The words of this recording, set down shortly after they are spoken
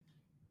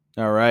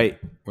All right,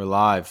 we're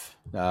live.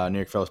 New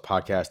York Fellas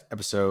Podcast,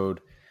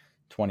 episode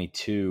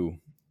 22.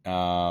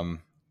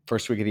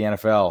 First week of the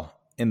NFL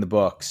in the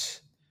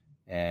books,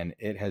 and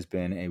it has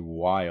been a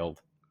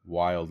wild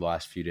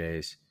last few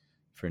days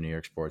for New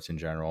York sports in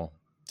general.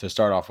 To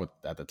start off with,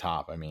 at the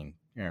top, I mean,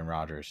 Aaron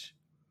Rodgers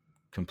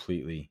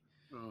completely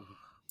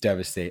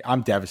devastated.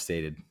 I'm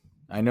devastated.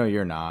 I know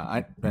you're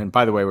not. And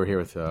by the way, we're here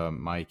with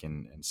Mike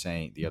and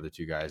Saint. The other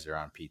two guys are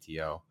on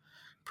PTO.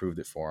 Proved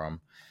it for them.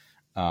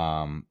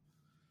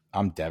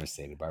 I'm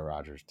devastated by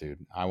Rodgers,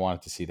 dude. I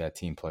wanted to see that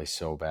team play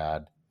so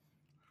bad.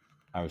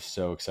 I was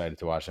so excited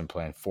to watch him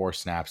playing 4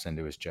 snaps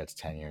into his Jets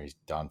tenure. He's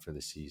done for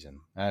the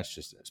season. That's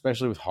just,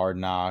 especially with Hard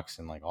Knocks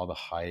and like all the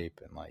hype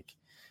and like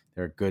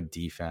they're a good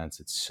defense.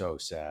 It's so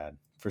sad.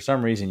 For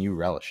some reason, you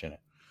relish in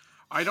it.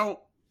 I don't.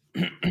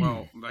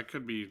 Well, that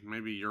could be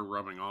maybe you're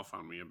rubbing off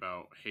on me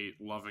about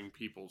loving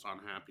people's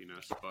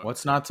unhappiness. But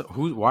What's not to,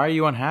 who? Why are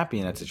you unhappy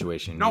in that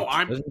situation? no,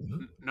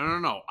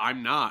 no.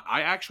 I'm not.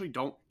 I actually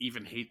don't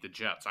even hate the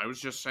Jets. I was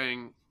just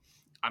saying.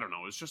 I don't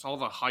know. It's just all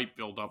the hype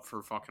build up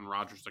for fucking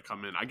Rodgers to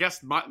come in. I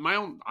guess my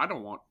own. I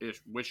don't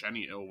wish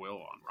any ill will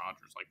on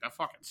Rodgers. Like that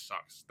fucking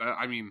sucks.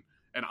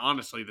 And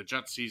honestly, the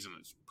Jets season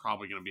is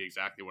probably going to be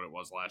exactly what it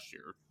was last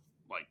year.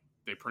 Like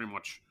they pretty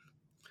much.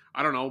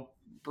 I don't know.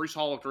 Breece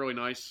Hall looked really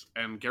nice,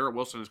 and Garrett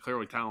Wilson is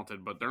clearly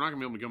talented, but they're not going to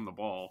be able to give him the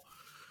ball.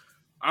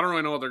 I don't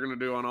really know what they're going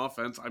to do on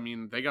offense. I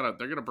mean, they're going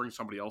to bring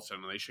somebody else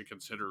in, and they should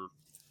consider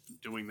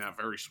doing that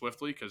very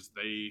swiftly because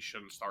they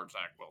shouldn't start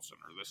Zach Wilson,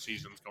 or this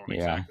season's going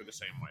exactly the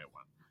same way it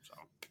went. So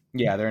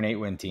yeah, they're an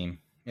 8-win team.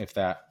 If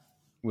that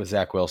with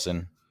Zach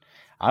Wilson,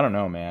 I don't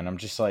know, man. I'm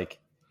just like.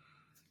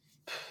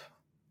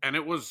 And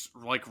it was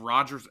like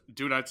Rodgers,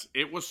 dude.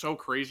 It was so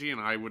crazy,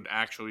 and I would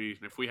actually,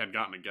 if we had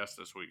gotten a guest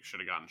this week, should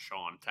have gotten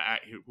Sean,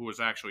 who was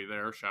actually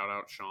there. Shout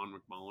out Sean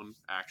McMullen,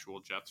 actual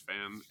Jets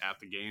fan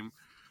at the game.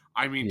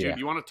 I mean, dude,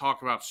 you want to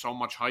talk about so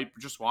much hype?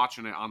 Just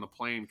watching it on the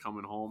plane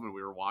coming home, and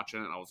we were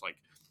watching it, and I was like,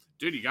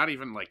 dude, you got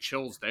even like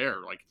chills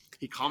there. Like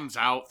he comes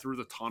out through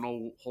the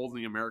tunnel holding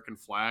the American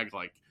flag,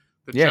 like.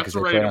 Because they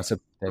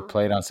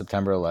played on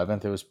September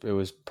 11th. It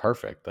was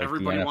perfect. Like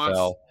everybody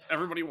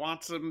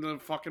wants them to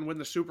fucking win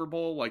the Super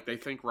Bowl. Like they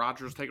think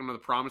Rodgers take them to the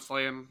promised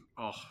land.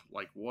 Oh,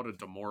 like what a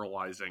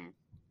demoralizing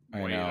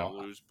way to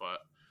lose.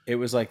 But it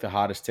was like the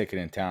hottest ticket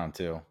in town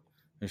too.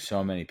 There's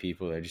so many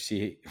people there. Did you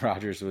see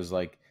Rodgers was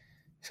like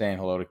saying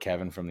hello to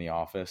Kevin from The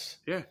Office?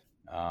 Yeah.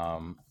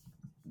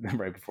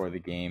 Right before the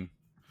game.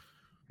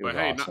 But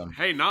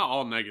hey, not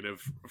all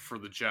negative for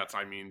the Jets.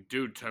 I mean,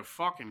 dude, to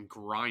fucking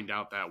grind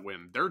out that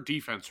win, their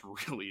defense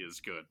really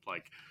is good.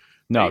 Like,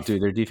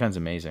 their defense is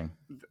amazing,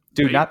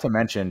 dude. Not to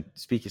mention,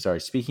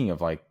 speaking of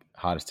like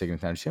hottest ticket in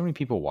town, do you see how many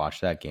people watched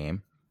that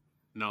game?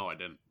 No, I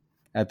didn't.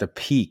 At the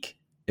peak,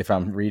 if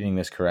I'm reading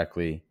this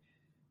correctly,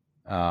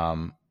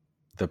 the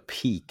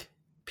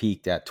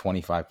peaked at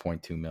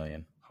 25.2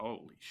 million.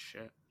 Holy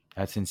shit.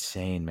 That's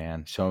insane,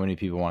 man. So many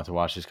people wanted to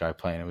watch this guy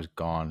play, and it was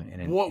gone.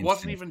 And it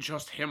wasn't even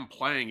just him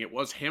playing. It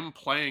was him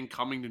playing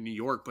coming to New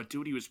York. But,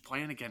 dude, he was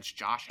playing against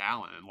Josh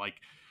Allen. And,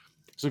 like,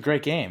 it was a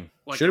great game.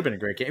 Should have been a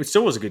great game. It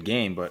still was a good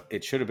game, but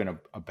it should have been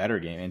a better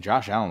game. And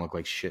Josh Allen looked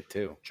like shit,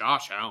 too.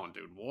 Josh Allen,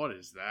 dude. What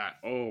is that?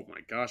 Oh, my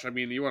gosh. I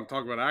mean, you want to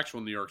talk about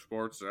actual New York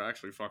sports? They're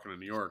actually fucking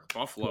in New York.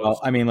 Buffalo. Well,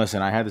 I mean,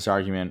 listen, I had this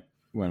argument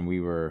when we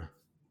were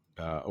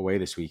away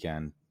this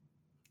weekend.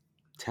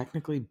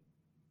 Technically,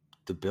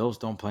 the Bills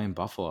don't play in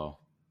Buffalo.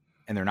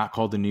 And they're not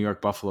called the New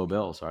York Buffalo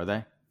Bills, are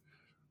they?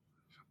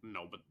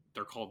 No, but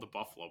they're called the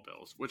Buffalo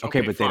Bills. Which but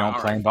they don't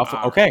play in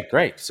Buffalo. Okay,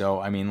 great.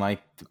 So, I mean,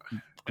 like,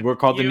 we're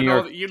called the New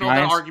York Giants. The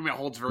argument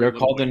holds very They're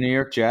called the New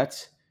York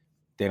Jets.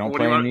 They don't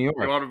play in New York.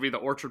 You want to be the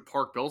Orchard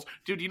Park Bills?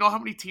 Dude, you know how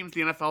many teams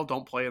the NFL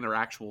don't play in their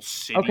actual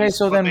cities? Okay,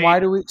 so then why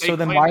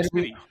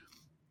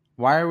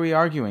are we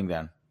arguing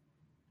then?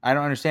 I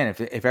don't understand.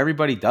 If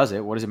everybody does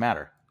it, what does it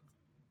matter?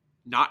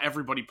 Not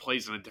everybody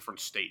plays in a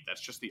different state.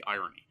 That's just the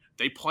irony.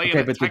 They play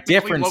but the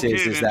difference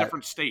is in a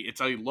different state.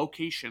 It's a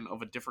location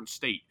of a different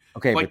state.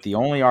 Okay, but the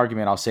only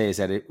argument I'll say is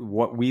that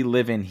what we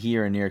live in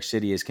here in New York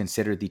City is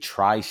considered the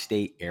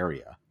tri-state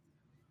area.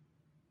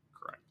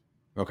 Correct.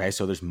 Okay,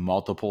 so there's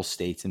multiple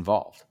states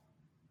involved.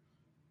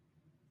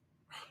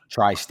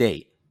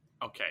 Tri-state.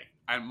 Okay,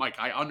 and Mike,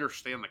 I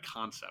understand the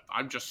concept.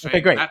 I'm just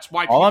saying great. That's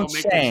why people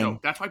make the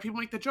joke. That's why people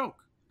make the joke.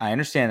 I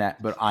understand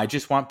that, but I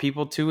just want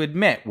people to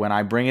admit when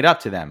I bring it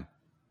up to them.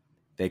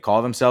 They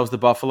call themselves the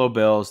Buffalo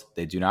Bills.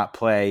 They do not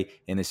play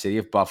in the city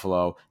of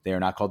Buffalo. They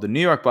are not called the New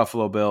York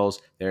Buffalo Bills.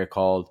 They're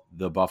called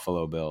the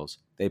Buffalo Bills.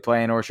 They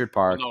play in Orchard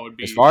Park.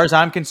 As far as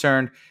I'm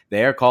concerned,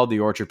 they are called the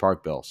Orchard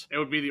Park Bills. It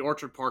would be the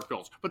Orchard Park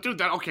Bills. But dude,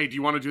 do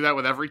you want to do that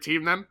with every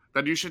team then?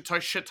 Then you should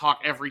shit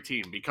talk every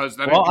team because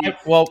then.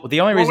 The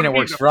only reason it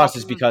works for us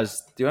is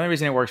because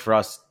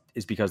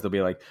they'll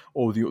be like,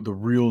 oh, the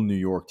real New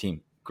York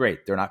team.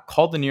 Great. They're not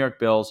called the New York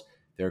Bills.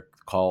 They're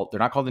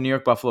not called the New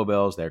York Buffalo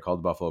Bills. They're called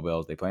the Buffalo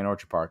Bills. They play in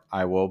Orchard Park.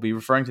 I will be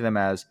referring to them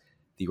as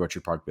the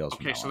Orchard Park Bills.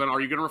 Okay, so then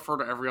are you going to refer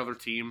to every other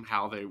team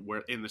how they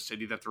were in the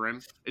city that they're in?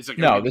 Is it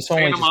going to be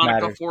Santa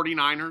Monica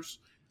 49ers?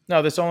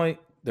 No, this only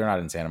They're not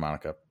in Santa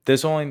Monica.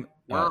 This only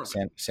Where are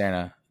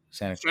Santa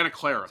Santa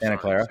Clara. Santa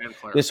Clara. Santa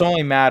Clara. This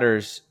only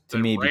matters to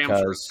The me Rams are in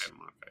because Santa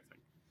Monica, I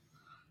think.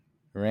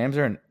 the Rams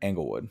are in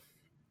Englewood.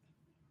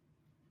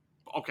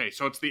 Okay,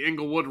 so it's the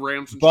Inglewood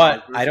Rams. And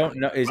But Chargers. I don't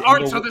know. All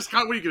right, so what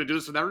are you going to do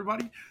this with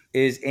everybody?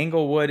 Is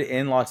Inglewood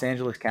in Los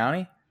Angeles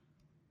County?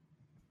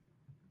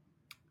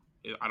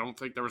 I don't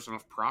think there was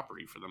enough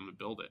property for them to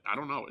build it. I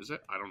don't know. Is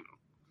it? I don't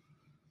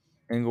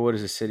know. Inglewood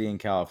is a city in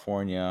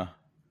California.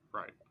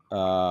 Right.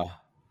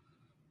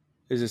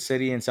 Is a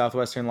city in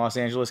southwestern Los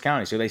Angeles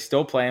County. So they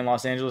still play in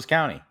Los Angeles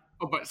County.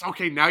 Oh, but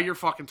okay, now you're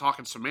fucking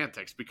talking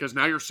semantics because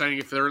now you're saying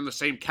if they're in the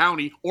same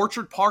county,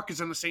 Orchard Park is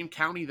in the same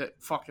county that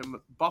fucking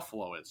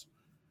Buffalo is.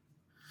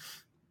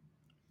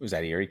 Was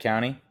that Erie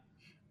County?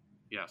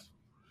 Yes.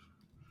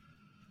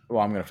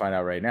 Well, I'm going to find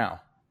out right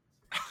now.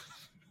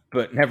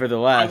 But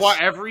nevertheless, I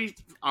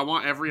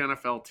want every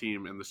NFL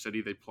team in the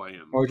city they play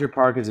in. Orchard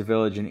Park is a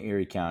village in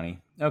Erie County.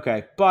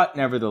 Okay, but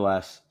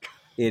nevertheless,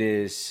 it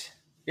is.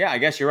 Yeah, I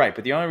guess you're right.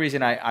 But the only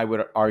reason I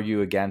would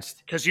argue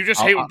against, because you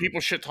just hate when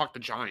people shit talk the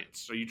Giants,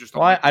 so you just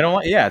don't. Well, I don't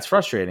want. Yeah, it's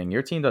frustrating.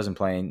 Your team doesn't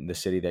play in the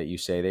city that you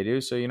say they do.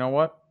 So you know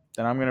what?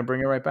 Then I'm going to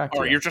bring it right back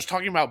to you. You're just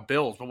talking about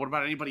Bills, but what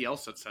about anybody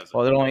else that says it?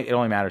 Well, it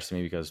only matters to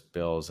me because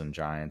Bills and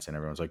Giants and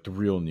everyone's like the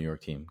real New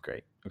York team.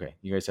 Great. Okay,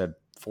 you guys had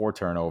 4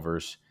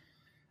 turnovers,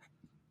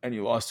 and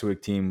you lost to a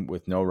team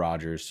with no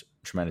Rodgers,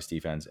 tremendous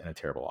defense, and a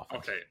terrible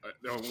offense. Okay,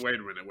 wait a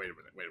minute.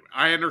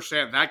 I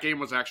understand that game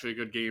was actually a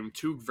good game.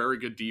 2 very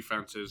good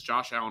defenses.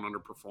 Josh Allen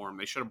underperformed.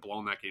 They should have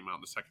blown that game out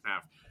in the second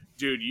half.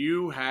 Dude,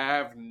 you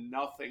have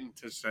nothing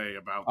to say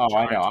about. Oh,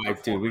 I know,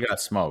 dude. We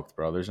got smoked,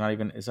 bro. There's not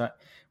even. It's not.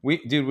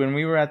 Dude. When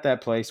we were at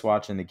that place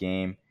watching the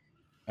game,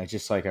 I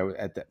just like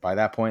by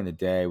that point in the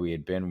day, we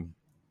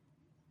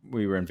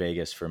were in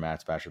Vegas for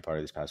Matt's bachelor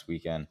party this past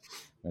weekend.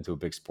 Went to a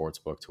big sports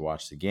book to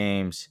watch the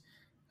games.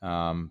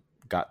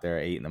 Got there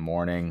at 8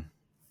 a.m.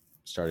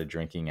 Started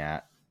drinking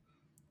at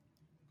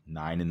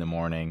 9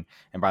 a.m.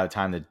 And by the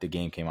time the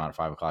game came on at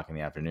 5 o'clock in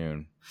the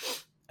afternoon,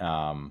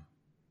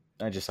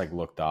 I just like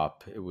looked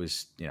up. It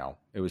was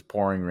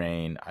pouring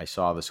rain. I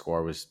saw the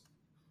score was.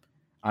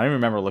 I don't even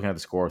remember looking at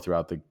the score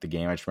throughout the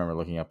game. I just remember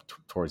looking up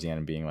towards the end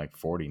and being like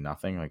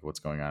 40-0. Like, what's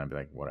going on? And be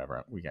like,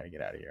 whatever. We got to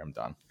get out of here. I'm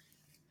done.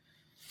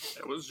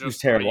 It was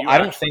terrible. I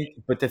don't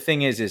think. But the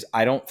thing is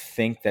I don't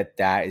think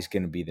that is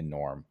going to be the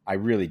norm. I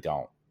really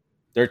don't.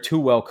 They're too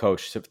well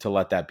coached to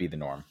let that be the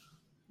norm.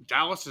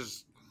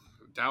 Dallas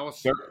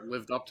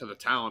lived up to the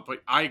talent,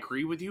 but I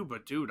agree with you.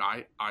 But dude,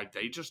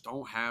 they just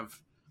don't have.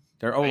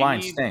 Their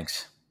O-line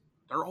stinks.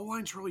 Their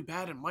O-line's really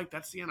bad, and Mike,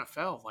 that's the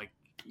NFL. Like,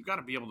 you got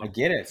to be able to. I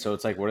get it. So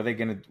it's like, what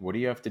do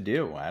you have to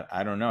do?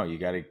 I don't know. You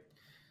got to.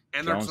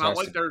 And it's not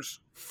like there's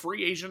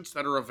free agents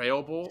that are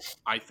available.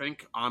 I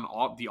think on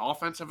all the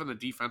offensive and the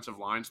defensive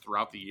lines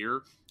throughout the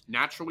year.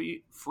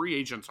 Naturally, free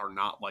agents are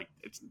not like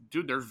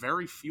dude. They're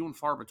very few and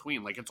far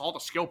between. Like, it's all the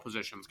skill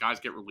positions. Guys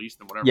get released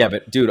and whatever. Yeah,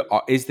 but dude,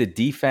 is the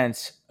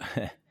defense?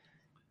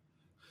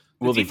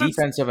 Will the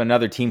defense of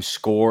another team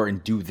score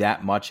and do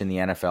that much in the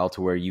NFL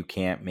to where you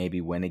can't maybe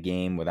win a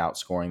game without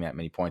scoring that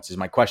many points? Is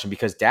my question,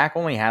 because Dak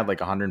only had like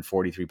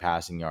 143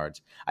 passing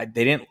yards.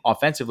 They didn't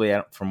offensively,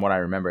 from what I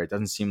remember, it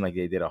doesn't seem like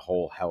they did a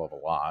whole hell of a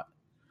lot.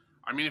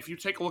 I mean, if you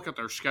take a look at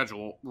their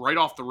schedule right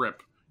off the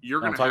rip,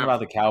 I'm talking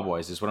about the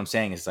Cowboys. Is what I'm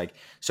saying. It's like,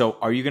 so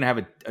are you going to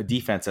have a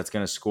defense that's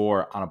going to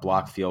score on a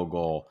blocked field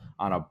goal,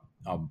 on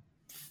a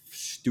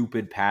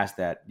stupid pass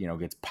that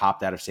gets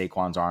popped out of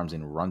Saquon's arms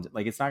and runs it?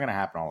 Like, it's not going to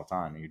happen all the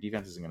time. Your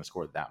defense isn't going to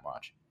score that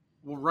much.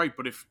 Well, right,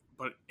 but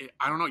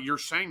I don't know. You're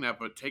saying that,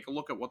 but take a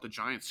look at what the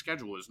Giants'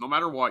 schedule is. No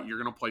matter what,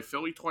 you're going to play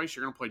Philly twice.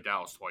 You're going to play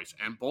Dallas twice,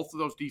 and both of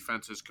those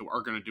defenses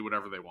are going to do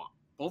whatever they want.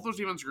 Both those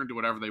defenses are going to do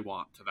whatever they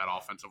want to that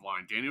offensive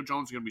line. Daniel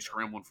Jones is going to be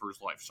scrambling for his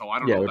life. So I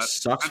don't know. Yeah, which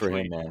sucks for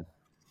him, man.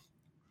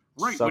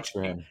 Right, sucks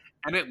for him.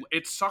 And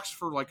it sucks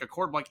for like a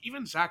quarterback, like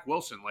even Zach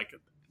Wilson. Like,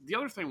 the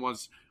other thing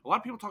was, a lot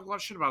of people talk a lot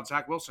of shit about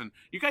Zach Wilson.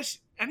 You guys,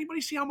 anybody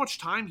see how much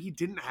time he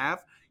didn't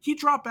have? He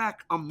dropped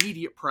back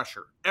immediate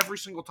pressure every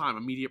single time,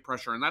 immediate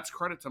pressure, and that's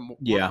credit to more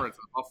credit to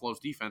the Buffalo's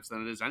defense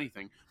than it is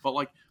anything. But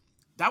like,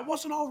 that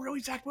wasn't all really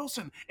Zach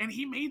Wilson, and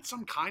he made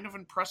some kind of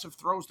impressive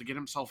throws to get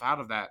himself out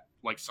of that,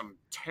 like some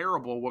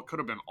terrible, what could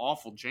have been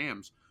awful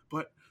jams.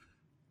 But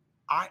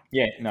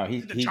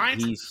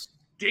Giants.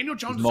 Daniel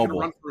Jones is going to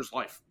run for his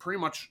life pretty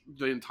much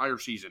the entire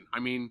season. I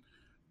mean,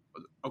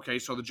 okay,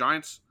 so the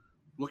Giants,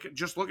 look at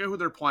who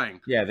they're playing.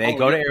 Yeah, they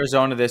go to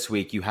Arizona this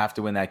week. You have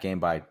to win that game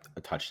by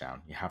a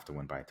touchdown. You have to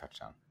win by a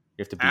touchdown.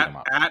 You have to beat them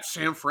up. At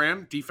San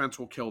Fran, defense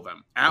will kill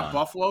them. At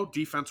Buffalo,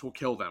 defense will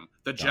kill them.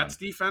 The Jets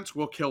defense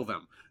will kill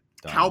them.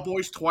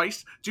 Cowboys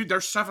twice. Dude,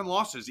 there's 7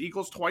 losses.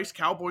 Eagles twice,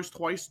 Cowboys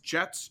twice,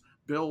 Jets,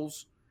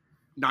 Bills,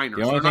 Niners.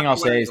 The only thing I'll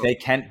say is they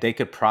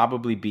could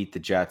probably beat the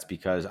Jets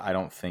because I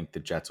don't think the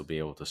Jets will be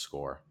able to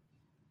score.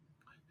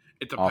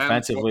 It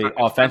depends.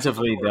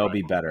 Offensively, they'll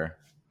be better.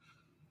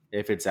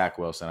 If it's Zach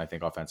Wilson, I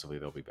think offensively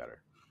they'll be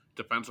better.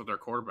 Depends what their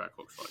quarterback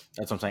looks like.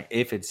 That's what I'm saying.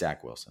 If it's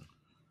Zach Wilson.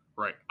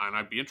 Right, and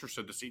I'd be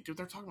interested to see. Dude,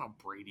 they're talking about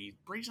Brady.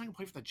 Brady's not gonna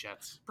play for the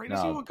Jets. Brady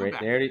doesn't even No, want to come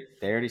back.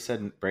 they already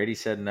said Brady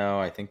said no.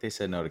 I think they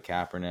said no to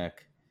Kaepernick,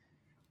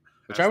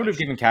 which I As would they have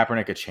given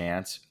Kaepernick a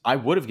chance. I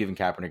would have given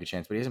Kaepernick a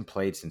chance, but he hasn't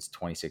played since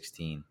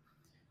 2016.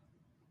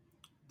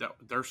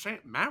 they're saying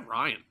Matt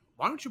Ryan.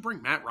 Why don't you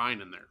bring Matt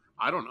Ryan in there?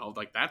 I don't know.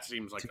 Like that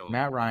seems like Dude, a.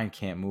 Matt Ryan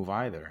can't move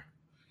either.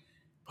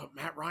 But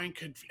Matt Ryan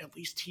could at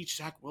least teach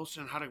Zach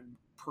Wilson how to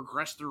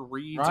progress their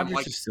reads Rodgers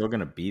and is still going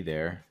to be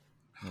there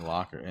in the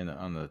locker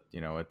on the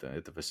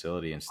at the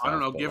facility and stuff. I don't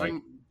know,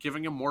 but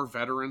giving him more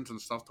veterans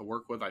and stuff to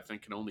work with, I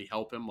think can only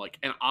help him.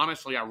 And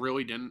honestly, I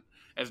really didn't.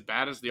 As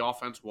bad as the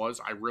offense was,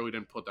 I really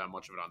didn't put that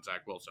much of it on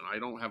Zach Wilson. I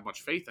don't have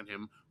much faith in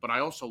him, but I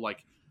also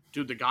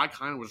dude, the guy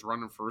kind of was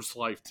running for his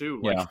life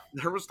too.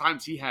 There was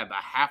times he had a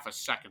half a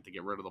second to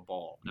get rid of the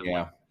ball.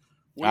 And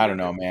I don't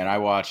know, man. I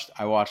watched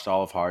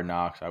all of Hard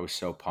Knocks. I was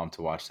so pumped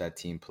to watch that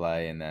team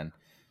play, and then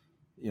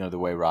the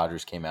way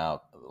Rodgers came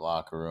out of the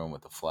locker room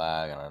with the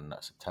flag on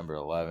September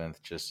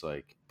 11th, just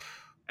like.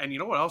 And you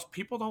know what else?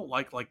 People don't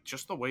like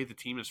just the way the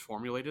team is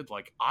formulated.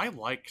 I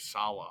like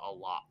Saleh a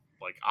lot.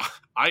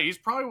 He's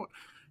probably.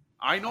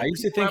 I know. I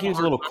used to think he was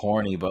a little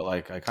corny, but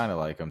I kind of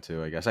like him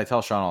too. I guess I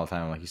tell Sean all the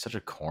time, he's such a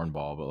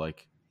cornball, but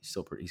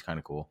he's kind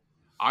of cool.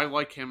 I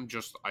like him.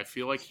 I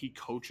feel like he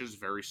coaches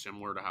very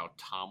similar to how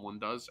Tomlin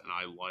does,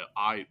 and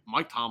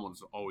Mike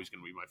Tomlin's always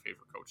going to be my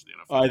favorite coach in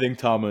the NFL. I think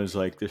Tomlin is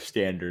the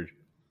standard.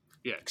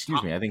 Yeah,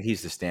 excuse me. I think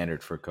he's the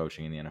standard for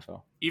coaching in the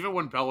NFL. Even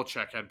when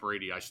Belichick had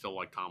Brady, I still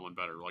like Tomlin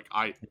better.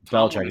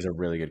 Belichick is a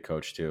really good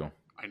coach too.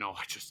 I know.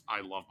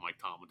 I love Mike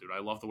Tomlin, dude. I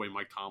love the way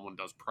Mike Tomlin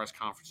does press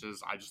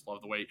conferences. I just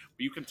love the way.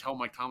 But you can tell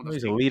Mike Tomlin.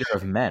 He's a leader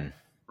of men.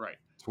 Right.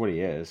 That's what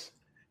he is.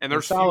 And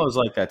there's Saleh's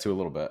like that too a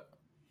little bit.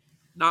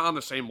 Not on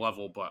the same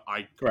level, but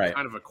I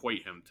kind of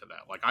equate him to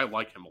that. I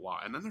like him a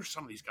lot. And then there's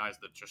some of these guys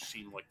that just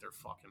seem like they're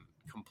fucking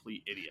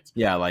complete idiots.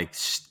 Yeah,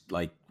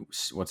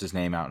 what's his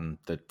name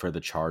for the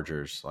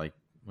Chargers?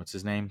 What's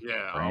his name?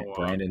 Yeah,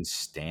 Brandon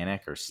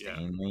Stanek or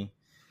Stanley.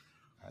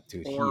 Yeah.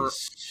 Dude,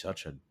 he's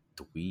such a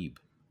dweeb.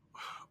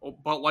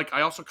 But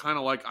I also kind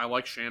of I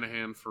like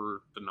Shanahan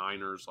for the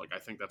Niners. I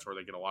think that's where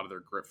they get a lot of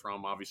their grit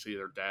from. Obviously,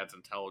 their dad's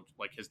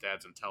his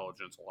dad's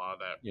intelligence, a lot of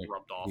that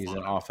rubbed off. He's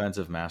an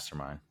offensive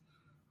mastermind.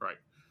 Right.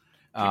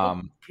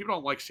 People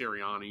don't like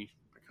Sirianni.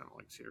 I kind of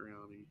like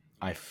Sirianni.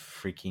 I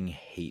freaking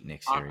hate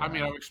Nick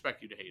Sirianni. I would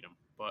expect you to hate him,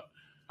 but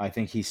I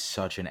think he's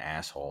such an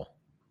asshole.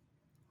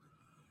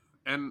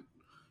 And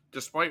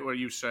despite what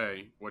you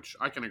say, which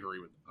I can agree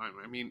with,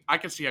 I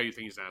can see how you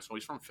think he's an asshole.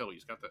 He's from Philly.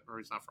 He's got that, or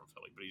he's not from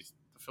Philly, but he's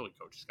the Philly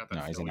coach. He's got that.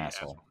 No, he's an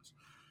asshole.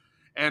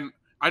 And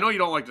I know you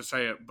don't like to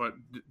say it, but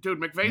dude,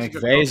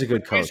 McVay's a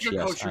good coach.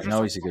 Yes, I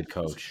know he's a good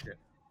coach.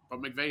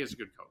 But McVay is a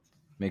good coach.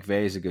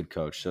 McVay is a good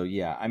coach. So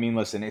yeah,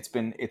 listen, it's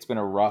been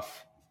a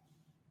rough.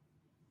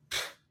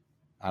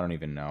 I don't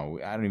even know.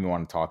 I don't even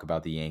want to talk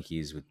about the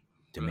Yankees with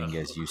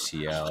Dominguez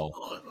UCL.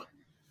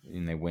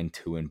 And they win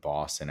 2 in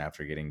Boston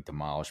after getting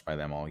demolished by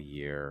them all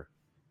year.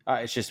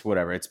 It's just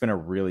whatever. It's been a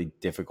really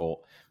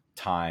difficult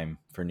time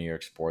for New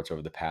York sports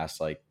over the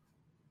past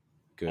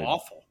good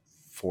awful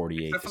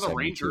 48 except to for the 72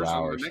 Rangers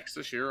hours. And the Knicks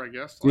this year, I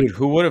guess. Dude,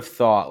 who would have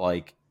thought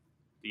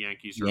the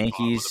Yankees,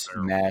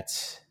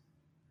 Mets,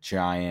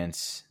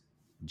 Giants,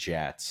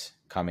 Jets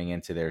coming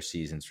into their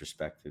seasons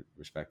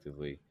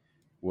respectively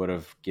would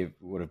have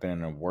been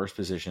in a worse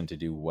position to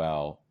do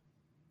well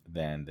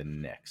than the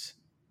Knicks.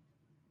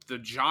 The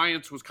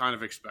Giants was kind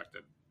of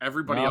expected.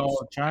 Everybody else.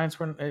 Giants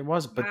weren't. It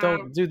was, but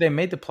dude, they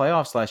made the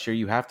playoffs last year.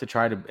 You have to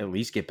try to at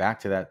least get back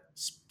to that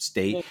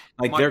state.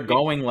 They're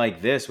going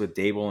like this with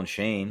Dable and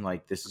Shane.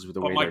 This is the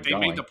way they're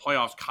going. They made the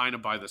playoffs kind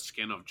of by the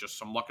skin of just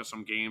some luck of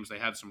some games. They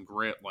had some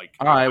grit.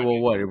 All right, well,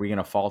 what are we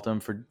gonna fault them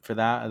for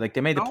that?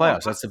 They made the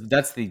playoffs.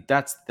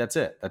 That's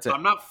it.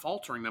 I'm not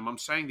faltering them. I'm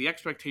saying the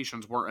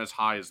expectations weren't as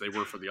high as they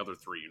were for the other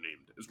 3 you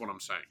named. Is what I'm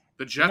saying.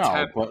 The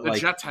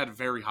Jets had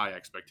very high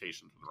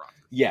expectations for the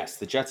Rodgers. Yes,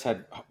 the Jets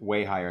had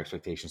way higher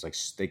expectations.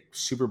 They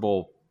Super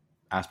Bowl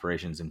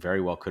aspirations, and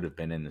very well could have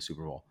been in the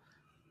Super Bowl.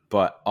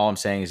 But all I'm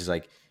saying is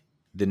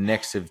the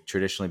Knicks have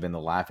traditionally been the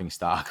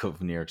laughingstock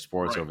of New York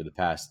sports over the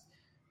past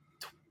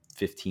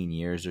 15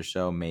 years or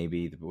so,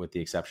 maybe, with the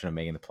exception of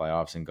making the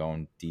playoffs and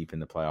going deep in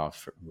the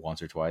playoffs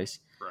once or twice.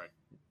 Right.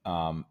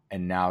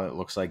 And now it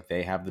looks like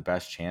they have the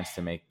best chance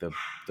to make the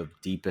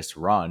deepest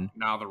run.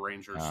 Now the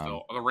Rangers are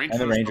still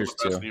the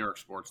best New York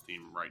sports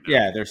team right now.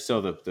 Yeah, they're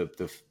still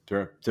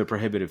the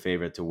prohibitive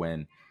favorite to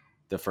win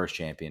the first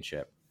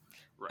championship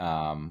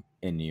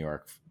in New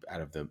York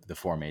out of the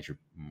 4 major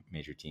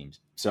teams.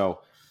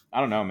 So I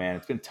don't know, man.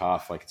 It's been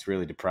tough. It's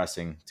really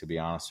depressing, to be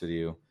honest with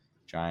you.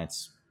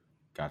 Giants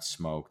got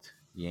smoked.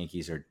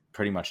 Yankees are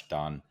pretty much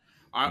done.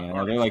 They're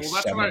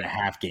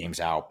 7.5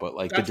 games out, but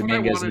the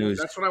Dominguez news.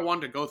 That's what I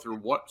wanted to go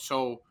through.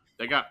 So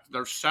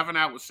they're 7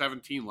 out with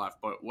 17 left,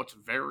 but what's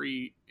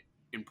very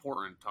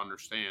important to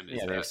understand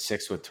is they have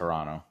 6 with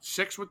Toronto.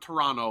 6 with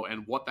Toronto,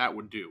 and what that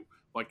would do.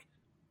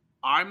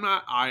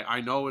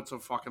 I know it's a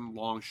fucking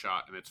long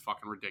shot and it's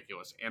fucking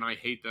ridiculous, and I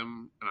hate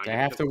them. And they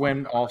have to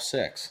win all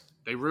 6.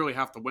 They really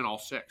have to win all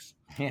 6.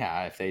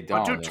 Yeah, if they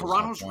don't. But dude,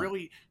 Toronto's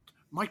really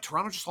Mike,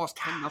 Toronto just lost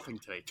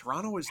 10-0 today.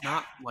 Toronto is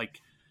not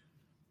like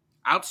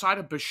outside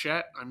of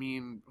Bichette. I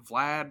mean,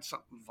 Vlad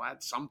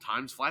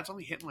sometimes. Vlad's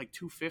only hitting like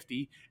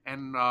 250,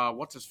 and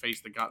what's his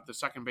face? The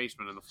second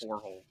baseman in the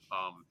 4-hole.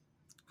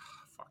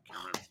 Can't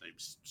remember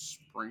his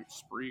name.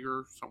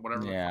 Springer,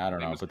 whatever. Yeah, I don't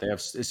know. But they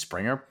have is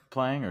Springer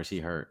playing or is he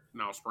hurt?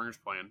 No, Springer's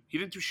playing. He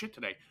didn't do shit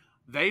today.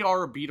 They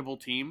are a beatable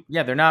team.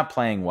 Yeah, they're not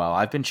playing well.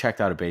 I've been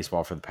checked out of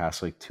baseball for the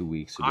past like 2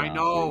 weeks. I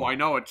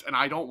know it's, and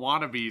I don't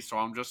want to be, so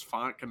I'm just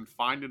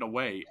finding a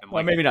way. And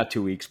well, maybe not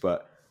 2 weeks,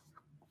 but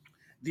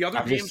the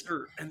other games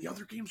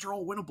are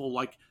all winnable.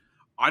 Like,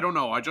 I don't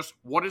know.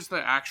 What is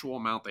the actual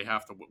amount they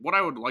have to win? What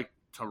I would like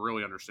to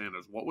really understand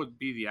is what would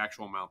be the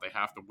actual amount they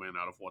have to win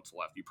out of what's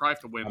left. You probably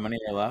have to win. How many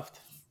are left?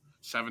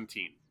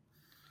 17.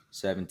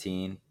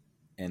 17,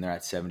 and they're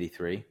at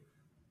 73.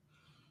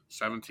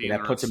 17.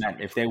 That puts them at,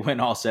 if they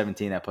win all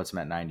 17, that puts them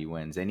at 90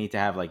 wins. They need to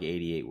have like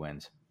 88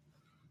 wins.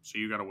 So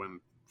you got to win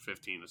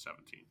 15 to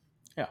 17.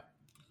 Yeah.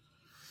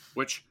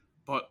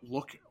 But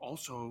look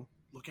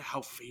at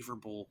how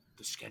favorable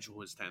the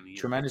schedule is then.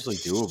 Tremendously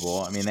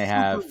doable. I mean, they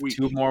have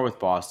 2 more with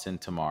Boston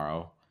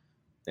tomorrow.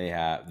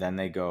 Then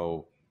they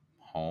go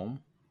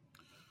home.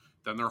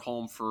 Then they're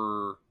home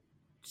for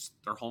 7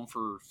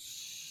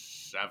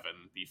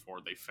 before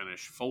they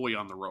finish fully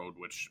on the road,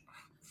 which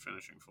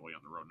finishing fully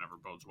on the road never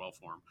bodes well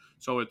for them.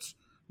 So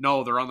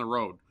they're on the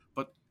road,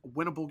 but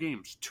winnable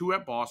games. 2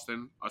 at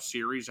Boston, a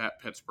series at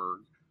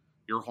Pittsburgh.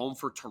 You're home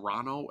for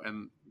Toronto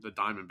and the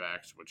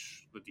Diamondbacks,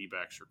 which the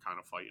D-backs are kind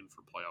of fighting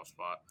for playoff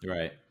spot.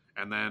 Right.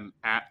 And then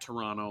at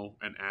Toronto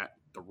and at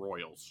the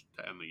Royals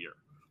to end the year.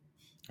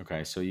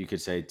 Okay, so you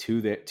could say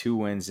 2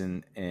 wins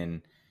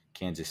in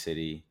Kansas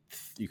City.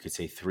 You could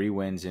say 3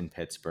 wins in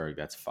Pittsburgh.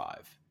 That's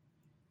 5.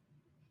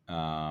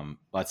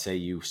 Let's say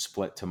you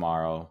split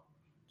tomorrow,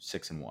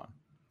 6-1.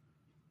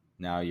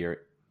 Now the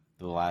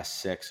last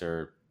 6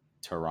 are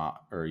Toronto,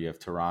 or you have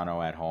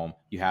Toronto at home.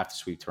 You have to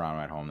sweep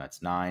Toronto at home.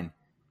 That's 9.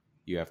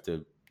 You have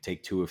to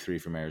take 2 of 3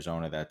 from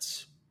Arizona.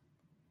 That's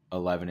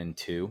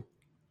 11-2.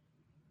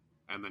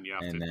 And then you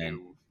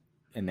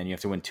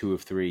have to win 2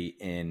 of 3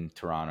 in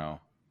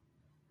Toronto.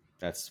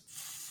 That's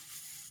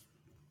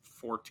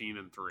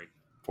 14-3.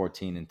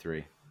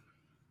 14-3.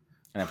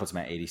 And that puts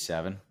them at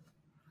 87.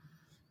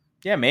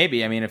 Yeah,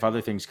 maybe. I mean, if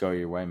other things go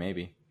your way,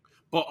 maybe.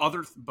 But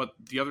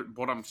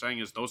what I'm saying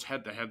is those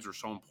head-to-heads are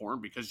so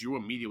important because you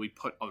immediately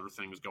put other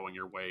things going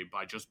your way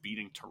by just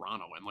beating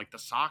Toronto. And like the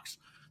Sox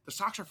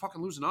are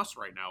fucking losing us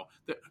right now.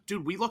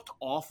 Dude, we looked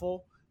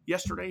awful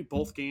yesterday,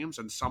 both games,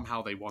 and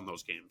somehow they won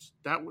those games.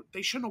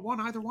 They shouldn't have won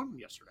either one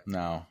yesterday.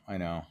 No, I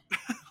know.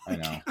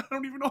 I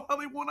don't even know how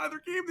they won either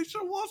game. They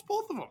should have lost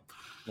both of them.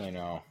 I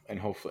know. And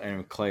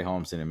hopefully, Clay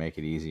Holmes didn't make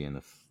it easy in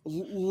the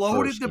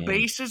loaded the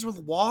bases with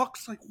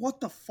walks. Like,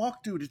 what the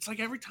fuck, dude? It's like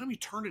every time you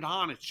turn it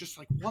on, it's just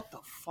like, what the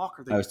fuck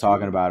are they I was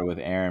talking about it with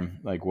Aaron.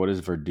 Like, what is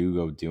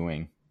Verdugo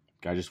doing?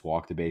 Guy just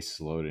walked the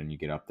bases loaded, and you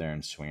get up there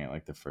and swing it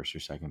like the first or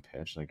second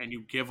pitch, like, and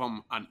you give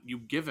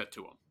it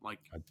to him like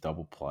a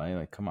double play.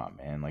 Like, come on,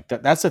 man! Like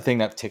that's the thing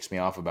that ticks me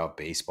off about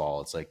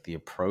baseball. It's like the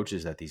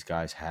approaches that these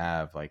guys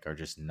have, like, are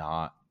just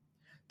not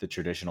the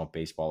traditional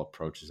baseball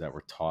approaches that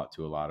were taught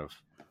to a lot of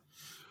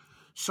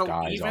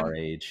guys our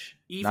age.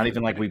 Not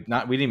even like we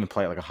didn't even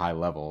play at like a high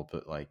level,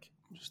 but like.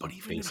 But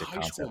even in high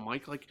school,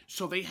 Mike, like,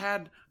 so they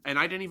had, and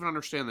I didn't even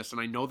understand this,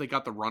 and I know they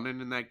got the run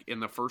in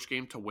the first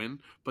game to win,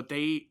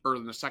 or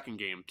in the second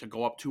game to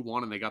go up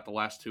 2-1, and they got the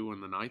last 2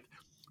 in the ninth.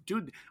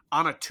 Dude,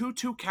 on a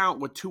 2-2 count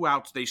with 2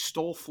 outs, they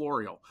stole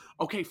Florio.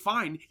 Okay,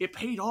 fine, it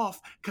paid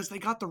off because they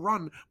got the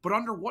run, but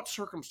under what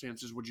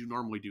circumstances would you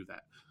normally do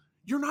that?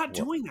 You're not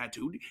doing that,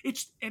 dude.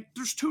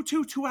 There's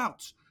 2-2, 2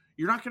 outs.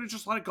 You're not going to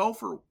just let it go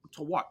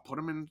to what? Put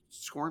them in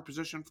scoring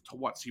position to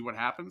what? See what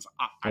happens?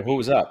 Who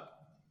was up?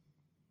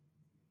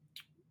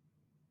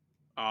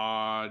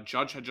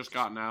 Judge had just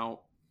gotten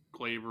out.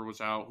 Glaber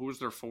was out. Who was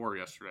there for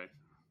yesterday?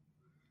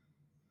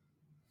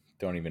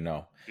 Don't even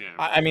know. Yeah.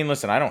 I mean,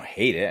 listen, I don't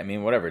hate it. I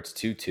mean, whatever. It's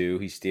 2-2.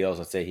 He steals.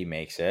 Let's say he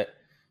makes it.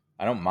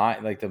 I don't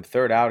mind. Like, the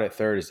third out at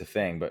third is the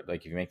thing. But,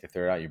 like, if you make the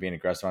third out, you're being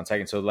aggressive on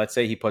second. So let's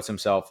say he puts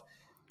himself.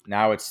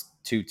 Now it's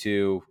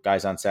 2-2.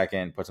 Guy's on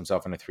second. Puts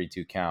himself in a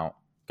 3-2 count.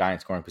 Guy in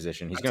scoring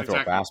position. He's going to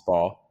throw a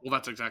fastball. Well,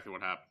 that's exactly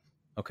what happened.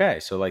 Okay,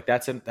 so like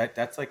that's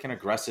like an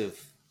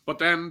aggressive. But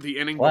then the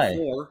inning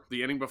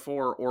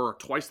before, or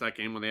twice that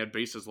game when they had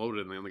bases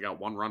loaded and they only got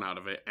 1 run out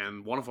of it,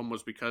 and one of them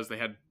was because they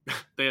had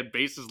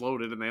bases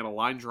loaded and they had a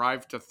line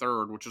drive to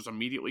third, which was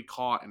immediately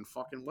caught, and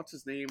fucking what's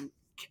his name,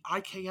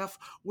 IKF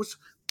was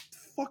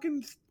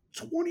fucking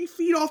 20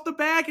 feet off the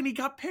bag and he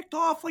got picked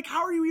off. Like,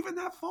 how are you even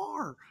that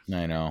far?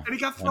 I know. And he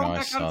got thrown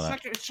back on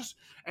second. It's just,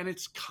 and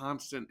it's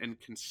constant and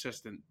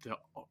consistent. The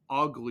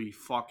ugly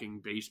fucking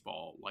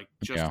baseball, like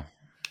just. Yeah.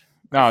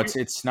 No,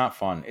 it's not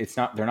fun.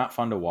 They're not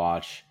fun to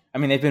watch. I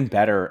mean, they've been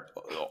better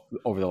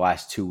over the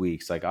last 2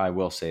 weeks. Like, I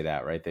will say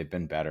that, right? They've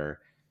been better.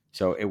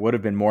 So it would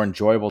have been more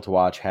enjoyable to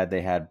watch had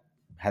they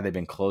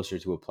been closer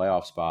to a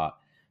playoff spot.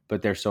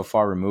 but they're so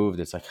far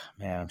removed. It's like,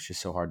 man, it's just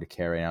so hard to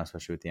carry now,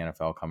 especially with the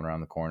NFL coming around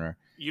the corner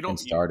and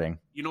starting.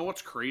 You know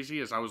what's crazy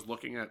is I was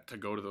looking to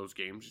go to those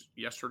games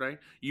yesterday.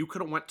 You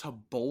could have went to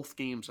both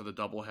games of the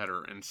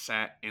doubleheader and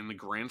sat in the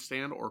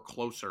grandstand or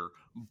closer,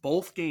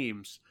 both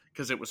games,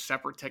 because it was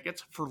separate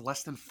tickets for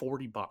less than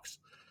 $40.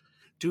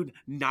 Dude,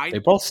 they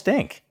both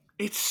stink.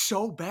 It's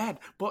so bad.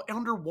 But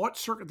under what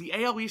the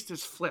AL East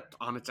is flipped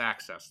on its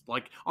access.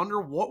 Like, under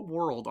what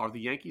world are the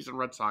Yankees and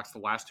Red Sox the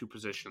last two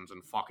positions,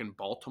 and fucking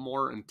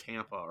Baltimore and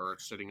Tampa are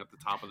sitting at the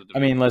top of the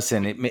division? I mean,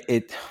 listen,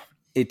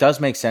 it does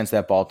make sense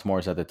that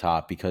Baltimore's at the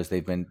top because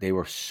they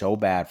were so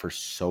bad for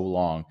so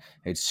long.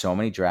 They had so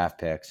many draft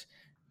picks.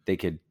 They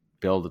could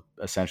build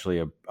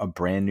essentially a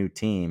brand new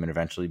team and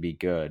eventually be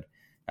good.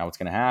 Now what's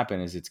going to happen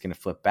is it's going to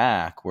flip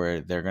back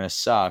where they're going to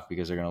suck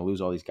because they're going to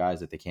lose all these guys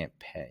that they can't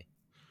pay.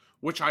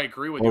 Which I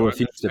agree with or you.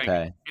 refuse to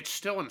pay. It's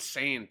still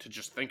insane to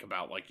just think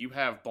about. Like, you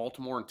have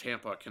Baltimore and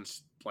Tampa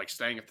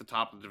staying at the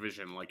top of the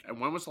division. Like,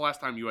 when was the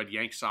last time you had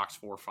Yanks Sox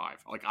 4-5?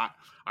 Like,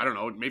 I don't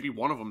know. Maybe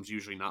one of them's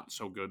usually not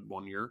so good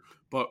one year.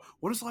 But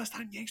when was the last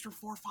time Yanks were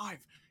 4-5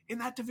 in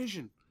that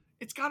division?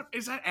 Is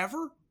that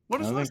ever? I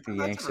don't think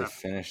the Yanks have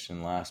finished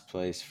in last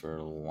place for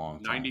a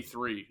long time.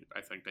 93,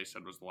 I think they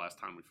said, was the last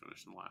time we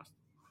finished in last.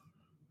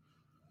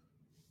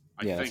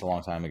 That's a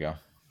long time ago.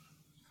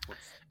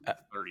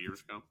 30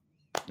 years ago.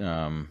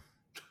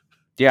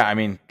 Yeah, I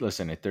mean,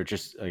 listen, they're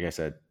just, like I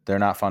said, they're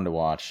not fun to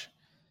watch.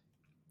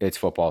 It's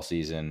football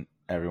season.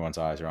 Everyone's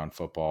eyes are on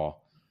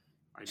football,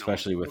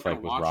 especially with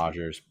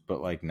Rodgers.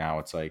 But like now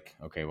it's like,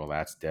 okay, well,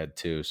 that's dead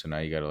too. So now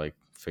you got to like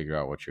figure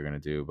out what you're going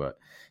to do. But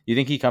you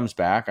think he comes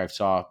back? I've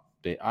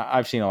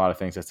seen a lot of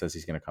things that says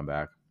he's going to come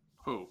back.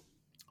 Who?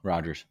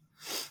 Rodgers.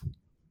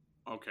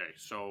 Okay,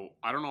 so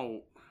I don't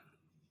know.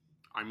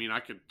 I mean, I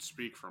could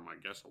speak from, I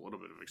guess, a little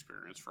bit of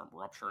experience from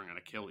rupturing an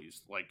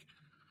Achilles. Like,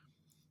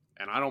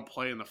 and I don't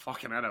play in the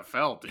fucking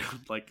NFL, dude.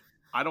 Like,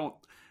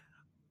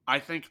 I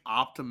think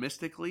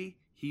optimistically,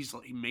 he's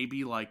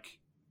maybe like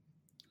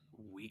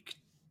week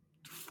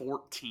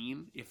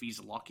 14 if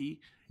he's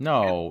lucky.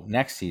 No,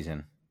 next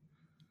season.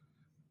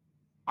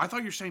 I thought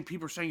you were saying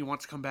people are saying he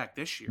wants to come back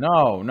this year.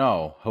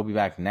 No. He'll be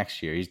back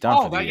next year. He's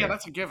done for the year. Yeah,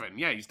 that's a given.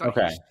 Yeah, he's done.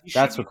 Okay,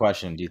 that's the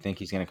question. Do you think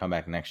he's going to come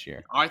back next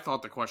year? I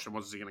thought the question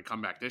was, is he going to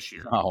come back this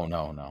year? Oh,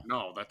 no.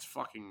 No, that's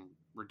fucking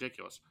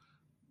ridiculous.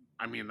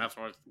 I mean, that's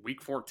what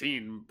week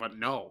 14, but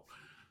no.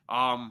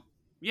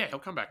 Yeah, he'll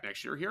come back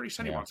next year. He already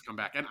said he wants to come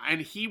back.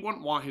 And he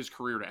wouldn't want his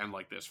career to end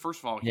like this. First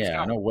of all,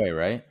 no way,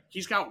 right?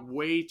 He's got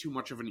way too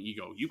much of an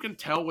ego. You can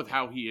tell with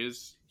how he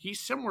is. He's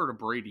similar to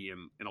Brady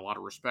in a lot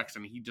of respects,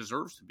 and he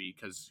deserves to be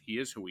because he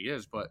is who he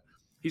is, but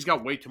he's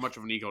got way too much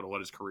of an ego to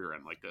let his career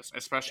end like this,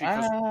 especially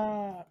because...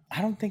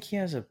 I don't think he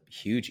has a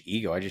huge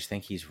ego. I just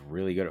think he's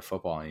really good at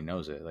football, and he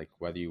knows it, like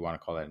whether you want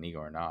to call that an ego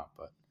or not.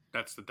 But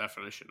that's the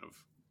definition of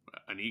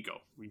an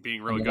ego.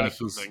 Being really good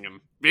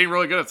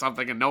at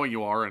something and knowing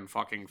you are and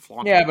fucking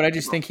flaunting. Yeah, but I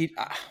just think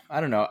I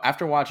don't know.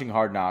 After watching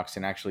Hard Knocks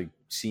and actually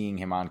seeing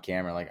him on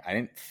camera, like I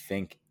didn't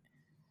think...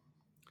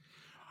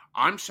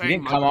 I'm saying he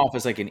didn't come off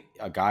as like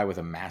a guy with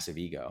a massive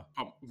ego.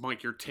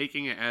 Mike, you're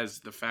taking it as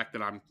the fact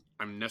that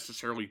I'm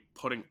necessarily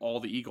putting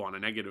all the ego on a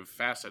negative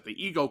facet. The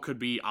ego could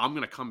be, I'm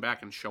going to come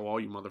back and show all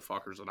you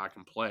motherfuckers that I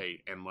can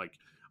play, and like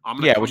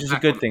I'm gonna which is a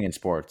good thing in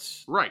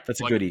sports, right?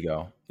 That's a good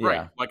ego,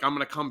 right? Like I'm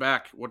going to come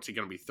back. What's he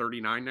going to be?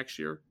 39 next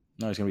year?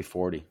 No, he's going to be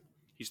 40.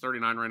 He's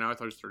 39 right now. I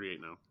thought he was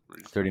 38 now.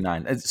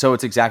 39. So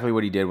it's exactly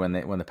what he did when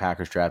the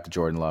Packers drafted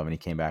Jordan Love, and he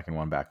came back and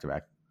won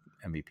back-to-back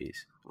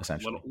MVPs.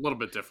 Essentially, a little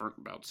bit different,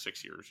 about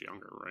 6 years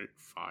younger, right?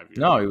 5 years.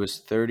 No, he was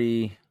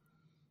 30.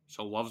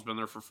 So Love's been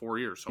there for 4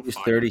 years. So he was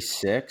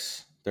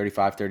 36,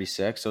 35,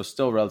 36. So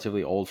still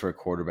relatively old for a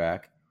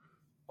quarterback.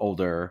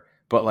 Older,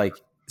 but like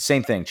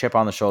same thing. Chip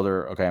on the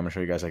shoulder. Okay, I'm gonna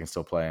show you guys I can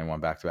still play, and won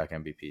back-to-back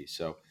MVPs.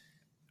 So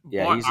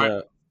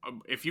yeah,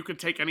 if you could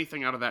take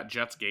anything out of that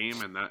Jets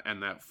game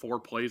and that 4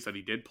 plays that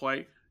he did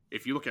play,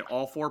 if you look at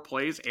all 4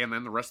 plays and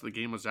then the rest of the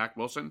game with Zach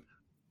Wilson.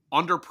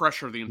 Under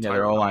pressure the entire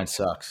their O-line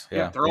sucks.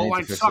 Yeah, their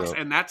O-line sucks,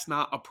 and that's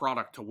not a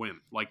product to win.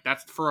 Like,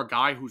 that's for a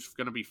guy who's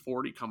going to be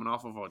 40 coming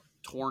off of a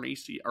torn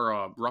AC or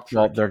a rupture.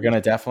 Well, they're going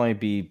to definitely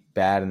be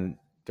bad, and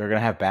they're going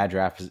to have bad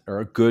draft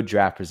or a good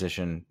draft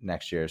position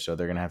next year, so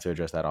they're going to have to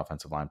address that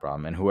offensive line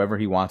problem. And whoever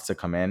he wants to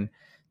come in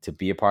to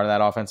be a part of that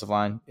offensive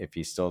line, if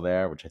he's still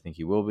there, which I think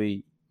he will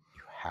be,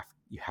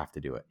 you have to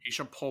do it. He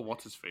should pull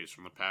what's-his-face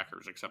from the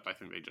Packers, except I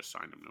think they just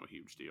signed him to a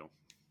huge deal.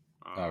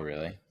 Oh,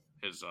 really?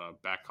 His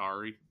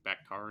Bakhtiari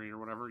or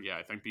whatever. Yeah,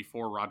 I think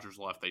before Rodgers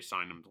left, they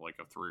signed him to like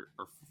a 3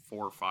 or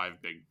 4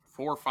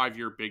 or 5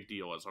 year big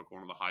deal as like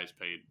one of the highest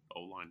paid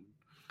O-line.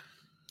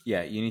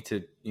 Yeah, you need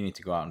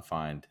to go out and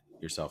find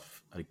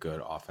yourself a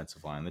good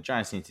offensive line. The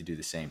Giants need to do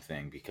the same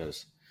thing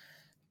because,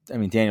 I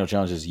mean, Daniel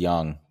Jones is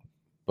young,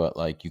 but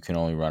like you can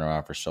only run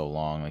around for so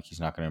long. Like he's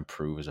not going to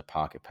improve as a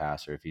pocket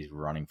passer if he's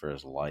running for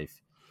his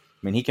life.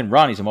 I mean, he can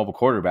run. He's a mobile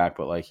quarterback,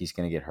 but like he's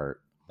going to get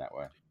hurt that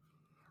way.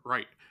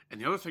 Right. And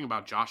the other thing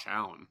about Josh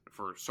Allen, if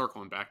we're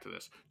circling back to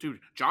this, dude,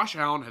 Josh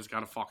Allen has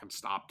got to fucking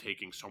stop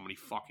taking so many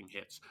fucking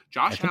hits. I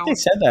Josh think they Allen,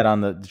 said that on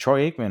the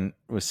Troy Aikman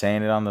was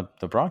saying it on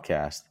the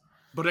broadcast.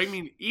 but I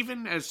mean,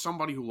 even as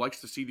somebody who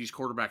likes to see these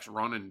quarterbacks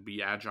run and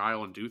be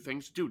agile and do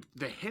things, dude,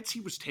 the hits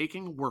he was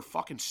taking were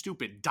fucking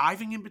stupid.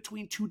 Diving in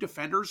between two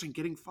defenders and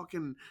getting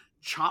fucking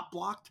chop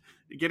blocked,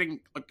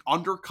 getting like,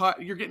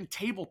 undercut. You're getting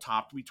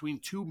tabletopped between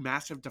two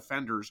massive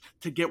defenders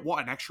to get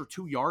what, an extra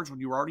 2 yards when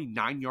you were already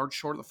 9 yards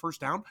short of the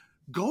first down?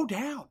 Go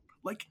down.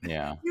 Like,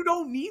 Yeah. you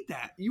don't need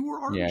that. You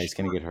were already Yeah, he's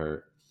going to get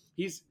hurt.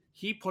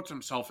 He puts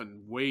himself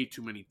in way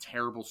too many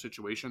terrible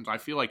situations. I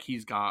feel like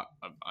he's got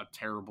a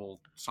terrible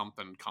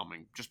something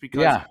coming just because.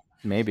 Yeah,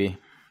 maybe.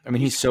 I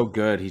mean, he's so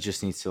good. He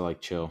just needs to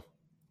like chill.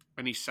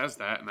 And he says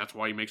that, and that's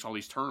why he makes all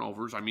these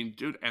turnovers. I mean,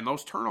 dude, and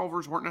those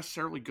turnovers weren't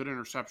necessarily good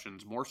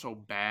interceptions, more so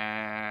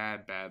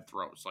bad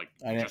throws. Like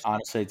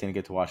Honestly, I didn't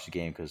get to watch the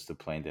game because the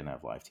plane didn't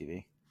have live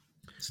TV.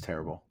 It's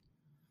terrible.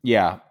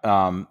 Yeah,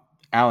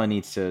 Allen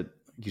needs to.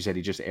 Like you said,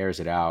 he just airs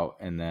it out,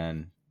 and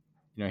then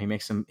he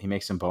makes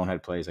some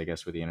bonehead plays. I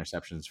guess where the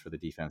interceptions for the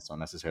defense don't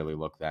necessarily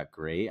look that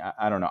great.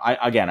 I don't know.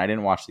 I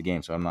didn't watch the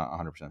game, so I'm not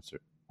 100%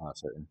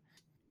 certain.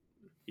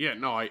 Yeah,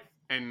 no,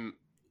 and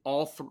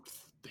all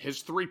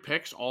his 3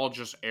 picks all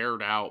just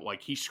aired out.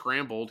 Like, he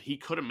scrambled. He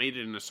could have made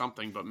it into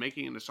something, but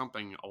making it into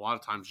something a lot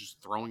of times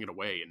just throwing it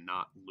away and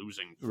not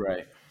losing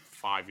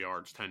 5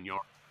 yards, 10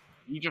 yards.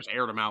 He just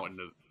aired them out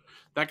into.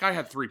 That guy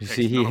had 3 picks.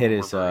 See, he hit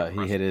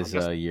his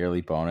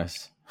yearly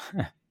bonus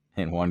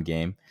in one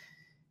game.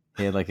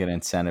 He had like an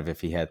incentive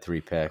if he had 3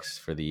 picks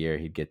for the year,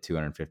 he'd get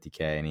 $250K,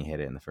 and he hit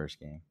it in the first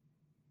game.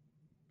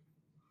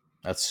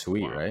 That's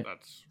sweet, right?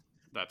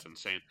 That's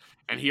insane.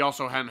 And he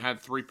also hadn't had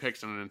 3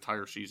 picks in an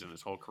entire season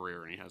his whole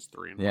career, and he has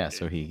 3 in one game.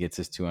 So he gets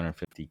his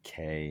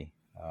 $250K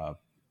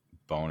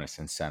bonus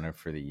incentive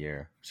for the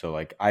year. So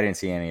like, I didn't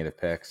see any of the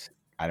picks.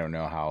 I don't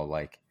know how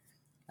like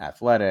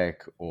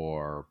athletic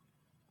or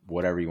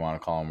whatever you want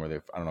to call them,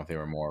 I don't know if they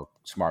were more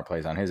smart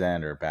plays on his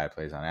end or bad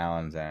plays on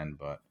Allen's end,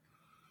 but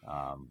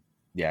I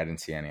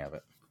didn't see any of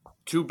it.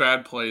 2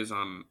 bad plays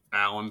on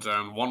Allen's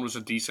end. One was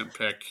a decent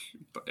pick,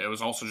 but it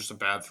was also just a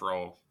bad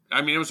throw.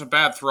 I mean, it was a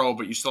bad throw,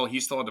 but he still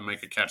had to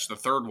make a catch. The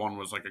third one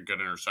was like a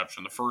good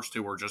interception. The first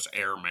 2 were just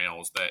air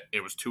mails that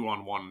it was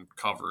 2-on-1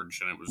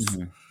 coverage, and it was.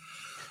 Mm-hmm.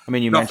 I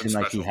mean, you mentioned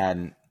special.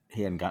 Like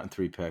he hadn't gotten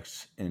 3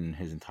 picks in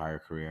his entire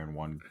career in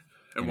one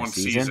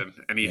season,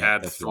 and he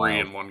had 3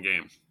 wild. in one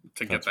game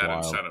to get that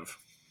wild incentive.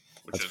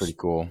 That's pretty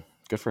cool.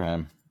 Good for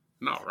him.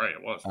 No, right,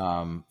 it was.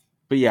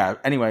 But yeah,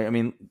 anyway, I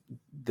mean,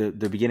 the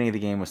beginning of the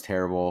game was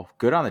terrible.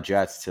 Good on the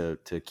Jets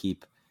to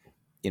keep,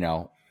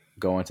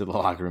 going to the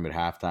locker room at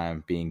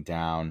halftime, being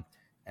down,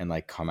 and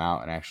like come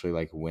out and actually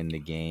like win the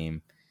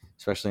game,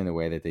 especially in the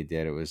way that they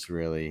did. It was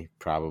really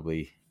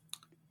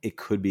it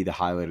could be the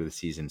highlight of the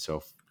season,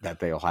 so that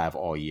they'll have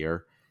all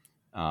year.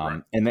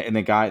 Right. And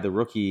the guy, the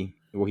rookie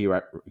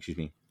wide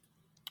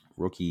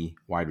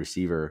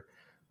receiver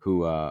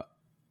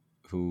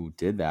who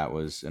did that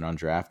was an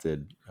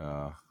undrafted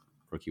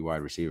rookie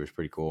wide receiver. Is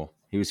pretty cool.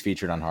 He was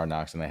featured on Hard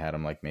Knocks, and they had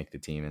him like make the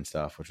team and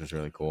stuff, which was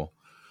really cool.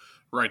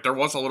 Right. There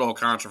was a little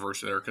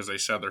controversy there because they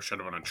said there should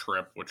have been a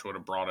trip, which would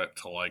have brought it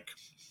to like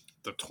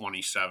the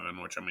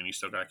 27, which, I mean, he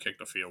still got kicked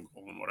a field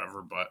goal and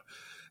whatever. But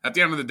at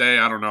the end of the day,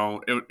 I don't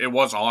know. It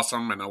was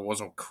awesome, and it was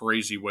a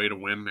crazy way to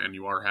win, and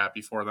you are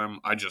happy for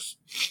them.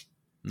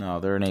 No,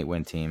 they're an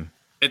 8-win team.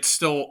 It's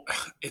so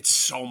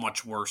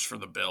much worse for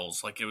the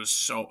Bills. Like, it was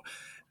so.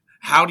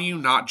 How do you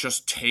not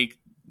just take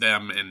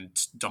them and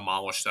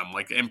demolish them?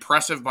 Like,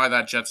 impressive by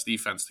that Jets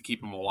defense to keep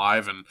them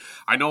alive. And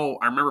I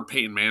remember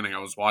Peyton Manning. I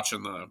was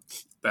watching the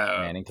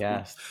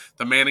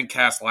Manning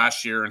cast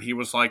last year, and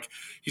he's like,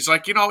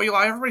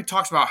 Eli, everybody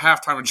talks about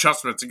halftime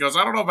adjustments. He goes,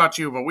 I don't know about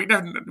you, but we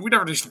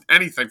never did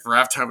anything for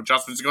halftime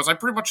adjustments. He goes, I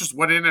pretty much just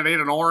went in and ate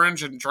an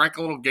orange and drank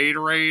a little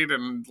Gatorade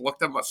and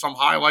looked at some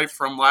highlights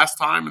from last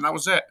time, and that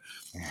was it.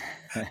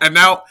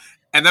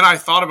 And then I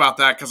thought about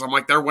that because I'm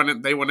like, they went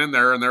in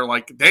there and they're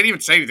like, they didn't even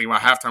say anything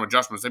about halftime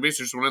adjustments. They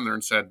basically just went in there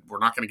and said, we're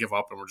not going to give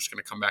up and we're just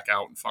going to come back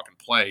out and fucking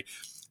play.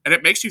 And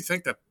it makes you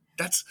think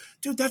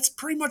that's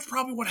pretty much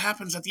probably what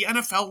happens at the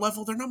NFL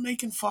level. They're not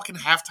making fucking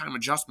halftime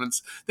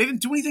adjustments. They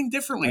didn't do anything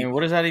differently. I mean,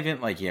 what does that even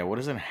like? Yeah, what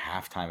does a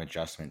halftime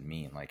adjustment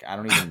mean? Like, I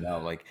don't even know.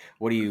 Like,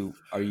 are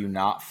you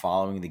not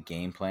following the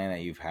game plan that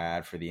you've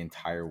had for the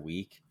entire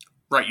week?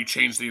 Right, you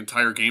change the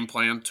entire game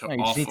plan to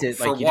you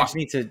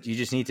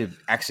just need to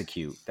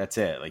execute. That's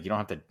it. Like, you don't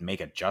have to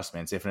make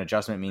adjustments. If an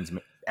adjustment means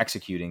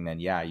executing, then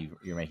yeah,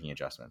 you're making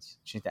adjustments.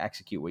 You just need to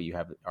execute what you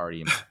have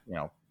already,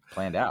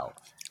 planned out.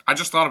 I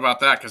just thought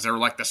about that because they were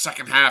like the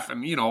second half,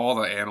 and all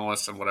the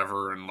analysts and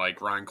whatever, and like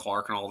Ryan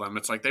Clark and all them.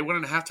 It's like they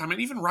went in halftime, and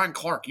even Ryan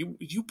Clark,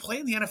 you play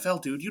in the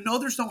NFL, dude.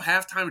 There's no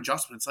halftime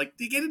adjustments. Like,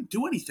 they didn't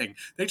do anything.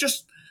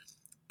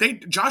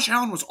 Josh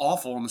Allen was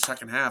awful in the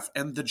second half,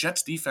 and the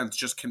Jets defense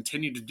just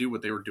continued to do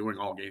what they were doing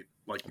all game.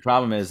 Like, the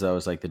problem is, though,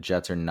 is like the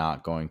Jets are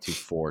not going to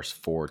force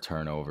 4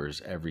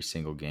 turnovers every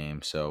single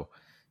game. So,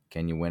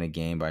 can you win a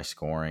game by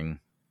scoring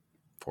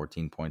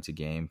 14 points a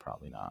game?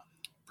 Probably not.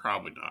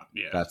 Probably not.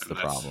 Yeah, That's the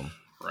problem.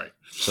 Right.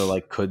 So,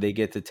 like, could they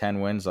get to 10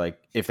 wins? Like,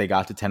 if they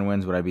got to 10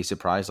 wins, would I be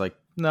surprised? Like,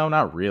 no,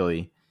 not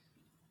really.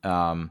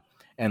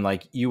 And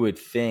like you would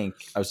think,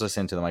 I was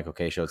listening to the Michael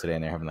K show today,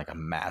 and they're having like a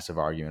massive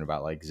argument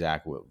about like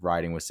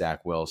riding with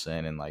Zach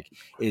Wilson, and like,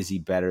 is he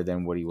better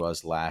than what he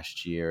was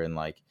last year? And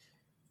like,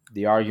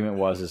 the argument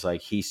is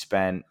like he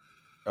spent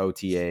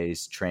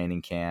OTAs,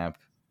 training camp,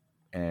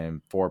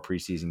 and 4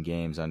 preseason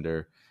games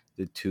under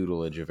the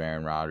tutelage of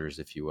Aaron Rodgers,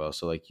 if you will.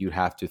 So like, you'd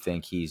have to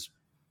think he's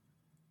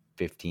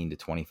 15 to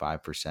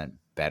 25%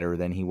 better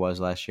than he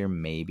was last year.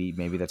 Maybe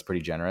that's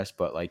pretty generous,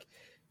 but like,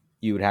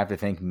 you would have to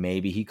think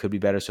maybe he could be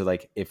better. So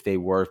like, if he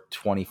was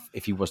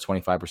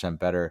 25%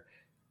 better,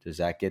 does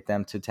that get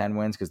them to 10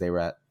 wins? Because they were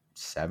at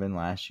 7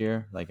 last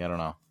year. Like, I don't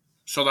know.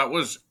 So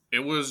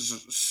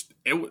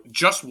it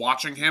just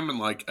watching him, and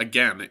like,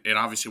 again, it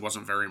obviously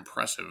wasn't very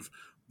impressive.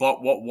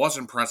 But what was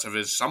impressive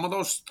is some of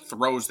those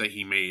throws that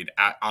he made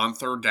on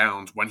third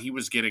downs when he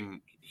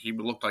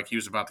looked like he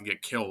was about to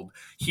get killed.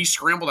 He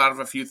scrambled out of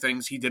a few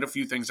things. He did a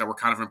few things that were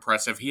kind of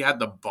impressive. He had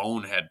the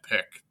bonehead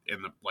pick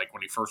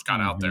when he first got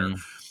out there.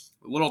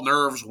 Little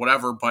nerves,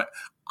 whatever. But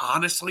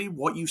honestly,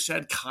 what you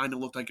said kind of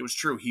looked like it was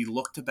true. He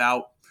looked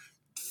about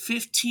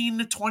 15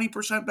 to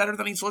 20% better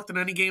than he's looked in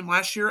any game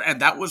last year, and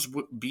that was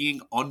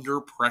being under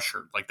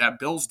pressure. Like, that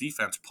Bills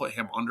defense put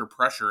him under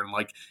pressure, and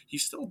like,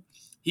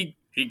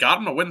 he got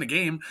him to win the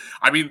game.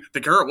 I mean, the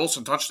Garrett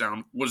Wilson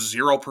touchdown was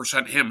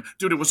 0% him.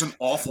 Dude, it was an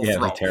awful throw. Yeah,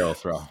 it was a terrible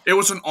throw. It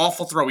was an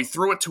awful throw. He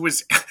threw it to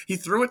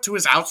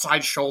his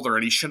outside shoulder,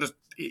 and he should have.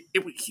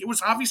 It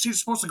was obviously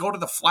supposed to go to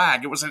the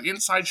flag. It was an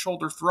inside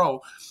shoulder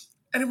throw,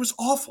 and it was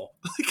awful.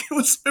 Like,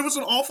 it was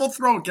an awful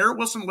throw. Garrett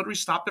Wilson literally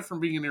stopped it from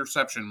being an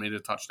interception and made it a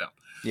touchdown.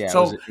 Yeah,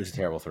 so, it was a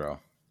terrible throw.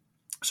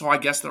 So I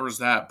guess there was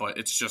that, but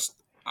it's just,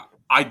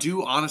 I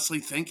do honestly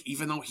think,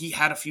 even though he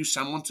had a few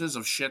semblances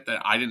of shit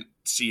that I didn't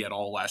see at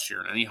all last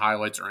year, any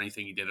highlights or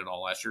anything he did at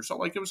all last year. So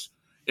like,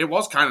 it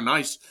was kind of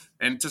nice.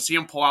 And to see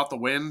him pull out the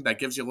win, that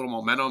gives you a little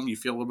momentum. You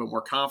feel a little bit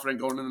more confident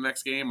going into the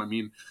next game. I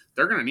mean,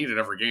 they're going to need it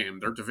every game.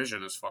 Their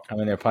division is fucking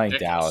they're playing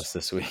ridiculous. Dallas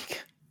this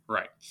week.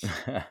 Right.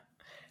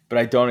 But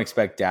I don't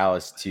expect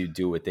Dallas to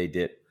do what they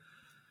did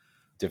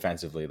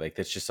defensively. Like,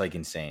 that's just like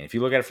insane. If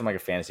you look at it from like a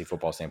fantasy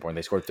football standpoint,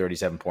 they scored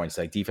 37 points.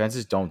 Like,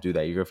 defenses don't do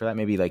that. You go for that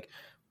maybe like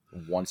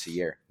once a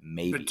year,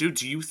 maybe. But dude,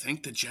 do you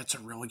think the Jets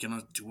are really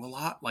going to do a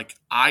lot? Like,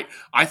 I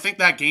think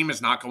that game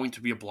is not going to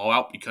be a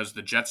blowout because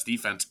the Jets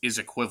defense is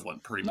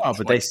equivalent pretty much. No,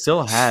 but they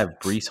still have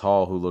Breece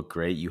Hall, who looked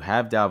great. You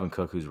have Dalvin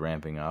Cook, who's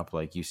ramping up.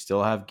 Like, you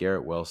still have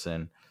Garrett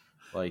Wilson.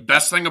 Like,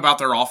 best thing about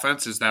their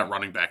offense is that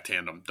running back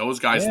tandem. Those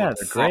guys look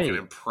fucking great.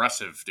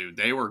 Impressive, dude.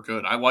 They were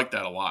good. I like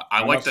that a lot.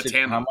 I like the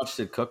tandem. How much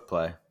did Cook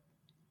play?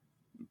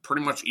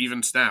 Pretty much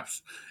even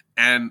snaps.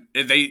 And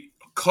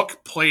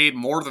Cook played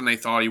more than they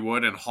thought he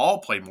would, and Hall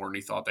played more than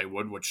he thought they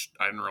would, which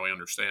I didn't really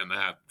understand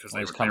that because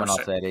they were coming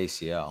off that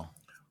ACL.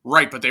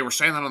 Right, but they were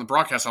saying that on the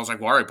broadcast. I was like,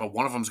 well, all right, but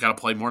one of them's got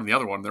to play more than the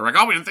other one. They're like,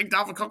 oh, we didn't think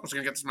Dalvin Cook was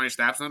going to get this many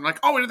snaps. And they're like,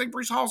 oh, we didn't think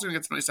Breece Hall was going to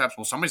get this many snaps.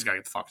 Well, somebody's got to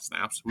get the fucking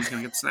snaps. Who's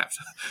going to get the snaps?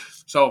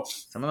 So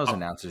some of those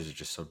announcers are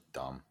just so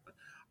dumb.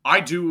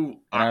 I do.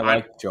 And I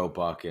like Joe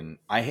Buck, and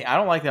I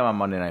don't like them on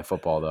Monday Night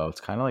Football, though.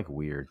 It's kind of like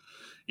weird.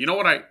 You know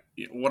what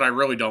I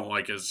really don't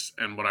like is,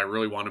 and what I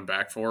really want him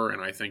back for,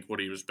 and I think what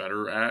he was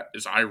better at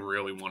is, I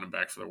really want him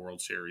back for the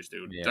World Series,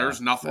 dude. Yeah. There's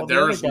nothing.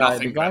 There's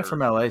nothing. The guy better. from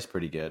LA is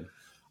pretty good.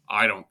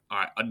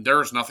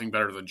 There's nothing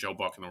better than Joe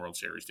Buck in the World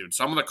Series, dude.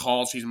 Some of the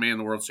calls he's made in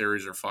the World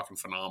Series are fucking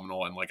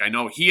phenomenal. And like, I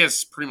know he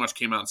has pretty much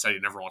came out and said he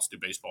never wants to do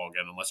baseball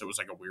again unless it was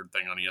like a weird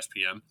thing on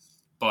ESPN.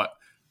 But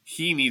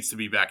he needs to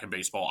be back in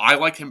baseball. I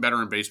like him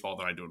better in baseball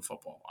than I do in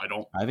football.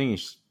 I think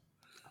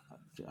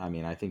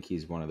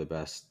he's one of the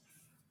best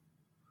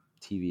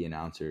TV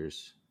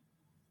announcers.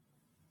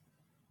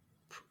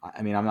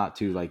 I mean, I'm not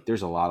too like,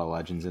 there's a lot of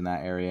legends in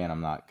that area, and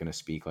I'm not going to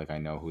speak like I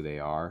know who they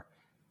are.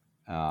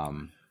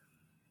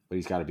 But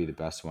he's got to be the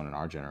best one in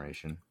our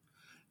generation.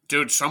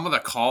 Dude, some of the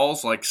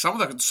calls, like some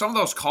of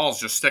those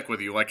calls just stick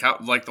with you. Like how,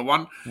 like the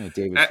one,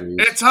 David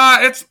Freese.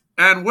 It's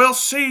and we'll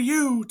see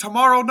you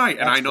tomorrow night.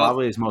 That's and I know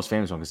probably his most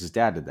famous one because his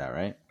dad did that,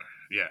 right?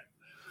 Yeah.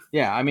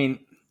 Yeah, I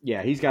mean,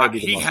 yeah, he's got to be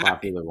the most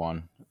popular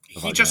one.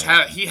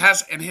 He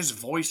has, and his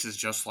voice is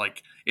just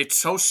like, it's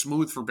so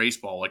smooth for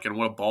baseball. Like, and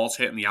when a ball's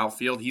hit in the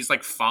outfield, he's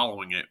like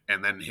following it,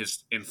 and then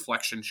his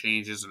inflection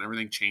changes and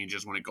everything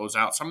changes when it goes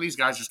out. Some of these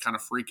guys just kind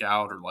of freak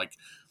out, or like,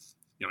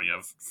 you know, you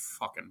have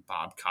fucking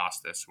Bob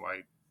Costas, who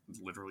I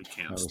literally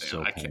can't stand.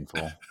 So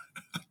painful.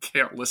 I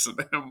can't listen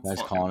to him.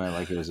 Guys calling it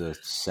like it was a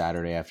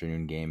Saturday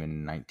afternoon game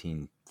in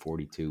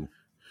 1942.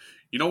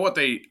 You know what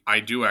I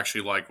do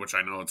actually like, which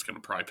I know it's going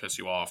to probably piss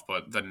you off,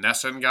 but the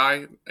Nesson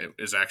guy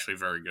is actually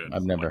very good.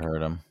 I've never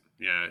heard him.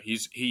 Yeah,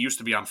 he used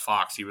to be on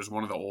Fox. He was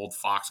one of the old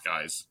Fox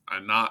guys.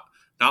 I'm not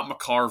not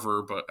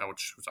McCarver, but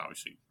which was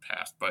obviously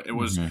passed. But it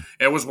was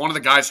Mhm. one of the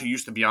guys who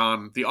used to be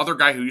on. The other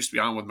guy who used to be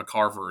on with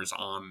McCarver is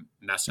on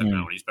Nesson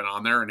now, and he's been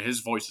on there, and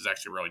his voice is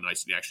actually really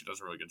nice, and he actually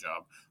does a really good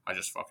job. I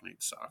just fucking hate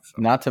the Sox.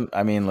 So. Not to,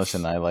 I mean,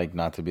 listen, I like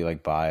not to be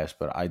like biased,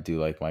 but I do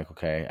like Michael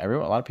Kay. A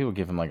lot of people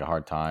give him like a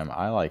hard time.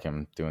 I like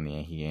him doing the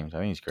Yankee games. I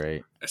think he's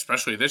great.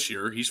 Especially this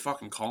year, he's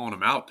fucking calling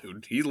him out,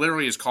 dude. He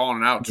literally is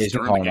calling it out He's just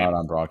been during the calling him game. out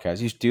on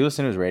broadcast. Do you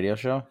listen to his radio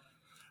show?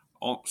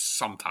 Oh,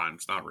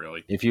 sometimes, not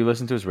really. If you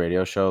listen to his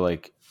radio show,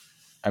 like,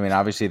 I mean,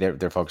 obviously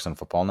they're focused on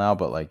football now,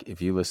 but like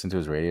if you listen to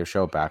his radio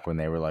show back when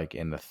they were like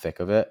in the thick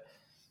of it,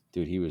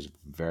 dude, he was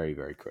very,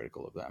 very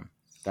critical of them.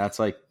 That's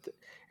like,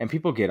 and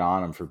people get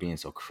on him for being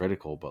so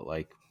critical, but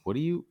like, what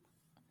do you?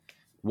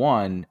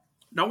 One,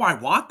 No, I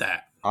want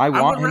that. I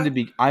want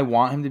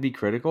him to be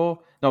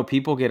critical. No,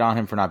 people get on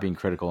him for not being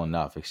critical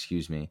enough.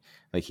 Excuse me,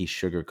 like he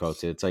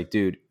sugarcoats it. It's like,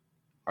 dude,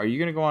 are you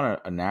gonna go on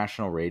a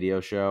national radio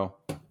show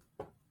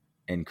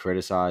and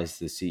criticize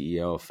the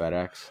CEO of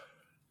FedEx?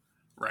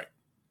 Right.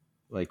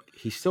 Like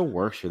he still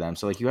works for them,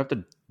 so like you have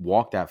to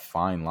walk that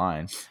fine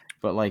line.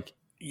 But like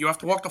you have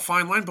to walk the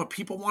fine line, but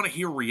people want to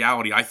hear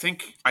reality. I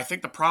think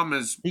the problem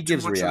is he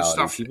gives too much reality. of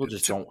the stuff. People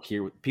just don't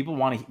hear. People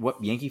want to.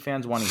 What Yankee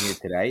fans want to hear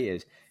today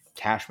is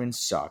Cashman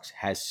sucks,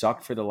 has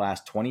sucked for the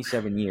last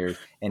 27 years,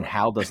 and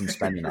Hal doesn't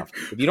spend enough.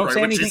 If you don't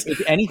say anything,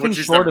 if anything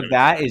short of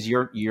that is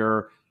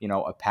you're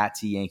a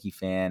patsy Yankee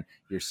fan.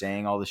 You're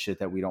saying all the shit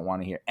that we don't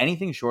want to hear.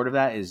 Anything short of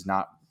that is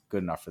not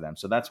good enough for them.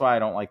 So that's why I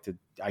don't like to.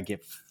 I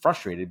get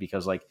frustrated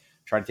because like.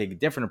 Try to take a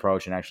different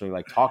approach and actually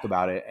like talk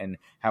about it and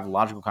have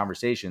logical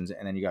conversations.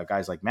 And then you got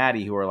guys like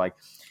Maddie who are like,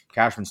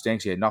 Cashman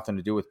stinks. He had nothing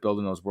to do with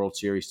building those World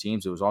Series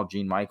teams. It was all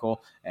Gene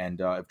Michael.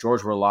 And if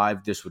George were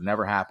alive, this would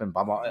never happen.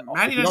 Blah, blah.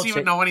 Maddie doesn't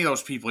even know any of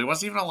those people. He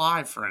wasn't even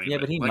alive for any. Yeah,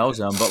 but he knows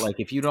them. But like,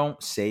 if you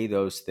don't say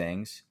those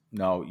things,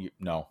 no, you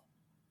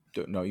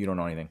don't know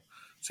anything.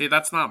 See,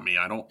 that's not me.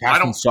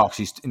 Cashman sucks.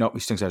 He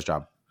stinks at his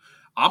job.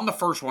 I'm the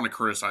first one to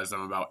criticize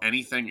them about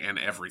anything and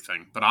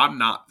everything, but I'm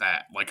not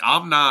that. Like,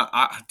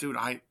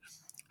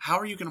 how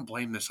are you going to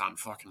blame this on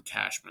fucking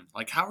Cashman?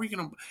 Like, how are you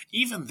going to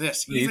even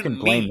this? You can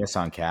blame this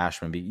on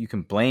Cashman, but you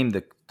can blame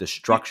the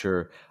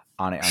structure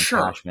on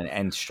Cashman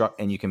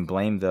and you can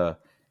blame the.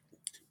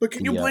 But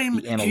can you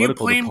blame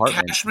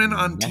Cashman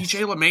on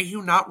DJ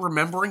LeMahieu not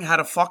remembering how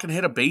to fucking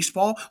hit a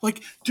baseball?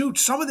 Like, dude,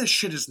 some of this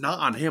shit is not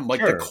on him.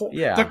 Like, the core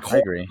up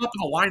of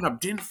the lineup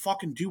didn't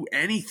fucking do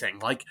anything.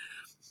 Like,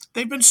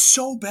 they've been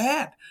so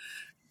bad.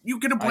 You're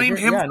going to blame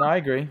him? Yeah, no, I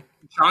agree.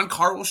 John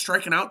Carlos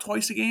striking out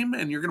twice a game,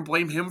 and you're going to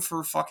blame him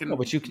for fucking. No,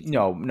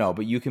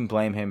 but you can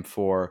blame him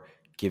for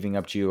giving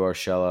up Gio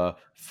Urshela,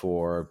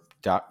 for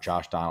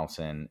Josh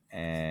Donaldson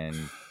and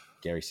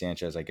Gary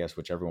Sanchez, I guess,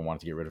 which everyone wanted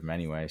to get rid of him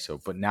anyway. So,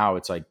 but now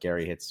it's like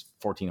Gary hits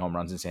 14 home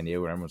runs in San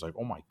Diego, and everyone's like,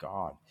 "Oh my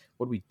god,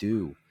 what do we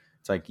do?"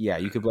 It's like, yeah,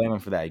 you could blame him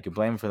for that. You could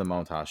blame him for the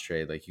Montas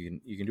trade. Like you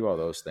can do all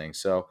those things.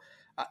 So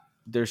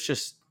there's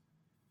just,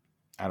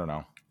 I don't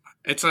know.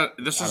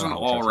 This is an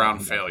all around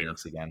failure.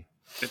 Again.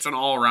 It's an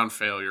all around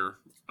failure.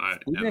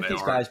 Even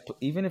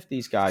if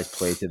these guys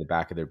played to the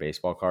back of their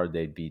baseball card,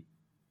 they'd be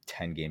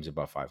 10 games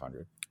above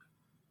 500.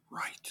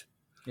 Right.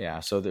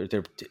 Yeah. So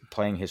they're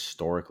playing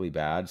historically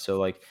bad. So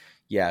like,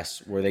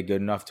 yes, were they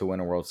good enough to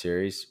win a World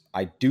Series?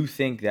 I do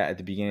think that at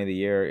the beginning of the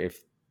year, if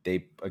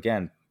they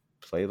again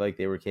played like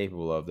they were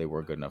capable of, they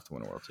were good enough to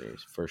win a World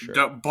Series for sure.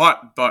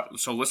 But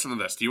so listen to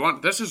this.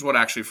 This is what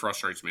actually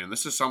frustrates me, and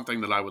this is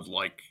something that I would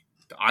like.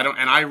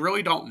 I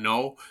really don't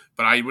know,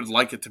 but I would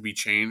like it to be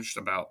changed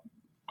about,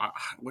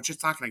 which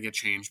it's not going to get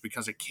changed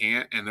because it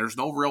can't, and there's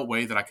no real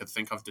way that I could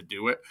think of to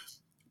do it.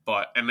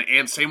 But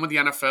and same with the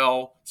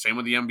NFL, same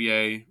with the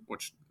NBA,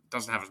 which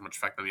doesn't have as much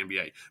effect on the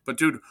NBA. But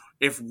dude,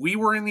 if we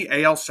were in the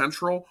AL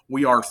Central,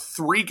 we are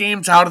 3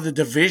 games out of the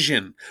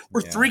division.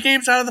 We're 3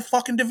 games out of the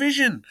fucking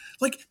division.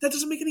 Like that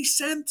doesn't make any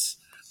sense.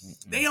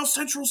 The AL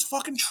Central's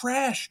fucking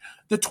trash.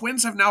 The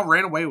Twins have now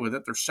ran away with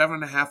it. They're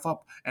 7.5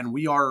 up, and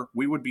we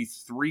would be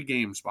 3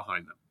 games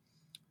behind them.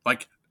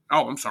 Like,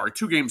 oh, I'm sorry,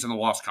 2 games in the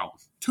loss column.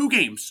 2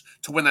 games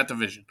to win that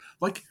division.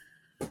 Like,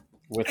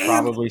 with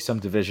probably some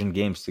division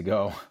games to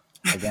go.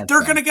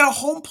 They're going to get a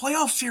home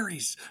playoff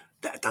series.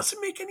 That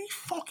doesn't make any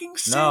fucking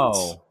sense.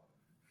 No.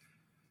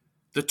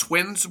 The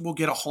Twins will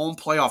get a home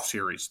playoff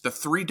series. The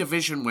 3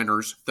 division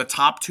winners, the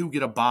top 2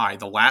 get a bye.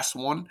 The last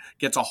one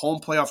gets a home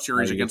playoff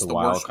series against the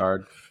wild worst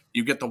card.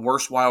 You get the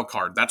worst wild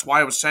card. That's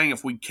why I was saying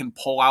if we can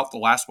pull out the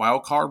last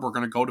wild card, we're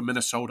going to go to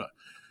Minnesota,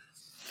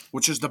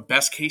 which is the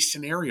best case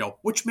scenario,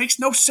 which makes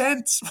no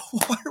sense.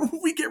 Why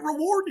would we get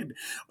rewarded?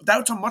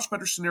 That's a much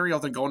better scenario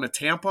than going to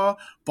Tampa,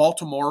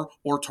 Baltimore,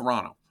 or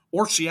Toronto,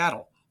 or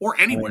Seattle, or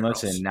anywhere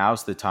else. Listen,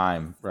 now's the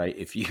time, right?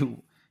 If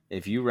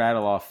you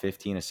rattle off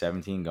 15 to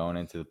 17 going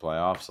into the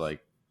playoffs, like,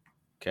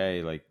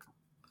 okay, like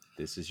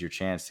this is your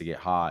chance to get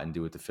hot and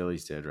do what the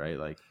Phillies did, right?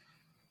 Like,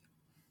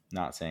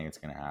 not saying it's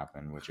going to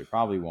happen, which it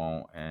probably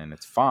won't, and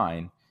it's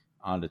fine.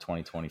 On to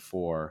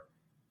 2024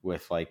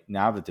 with like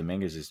now that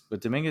Dominguez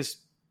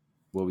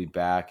will be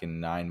back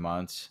in 9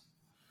 months,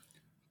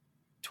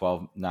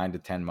 9 to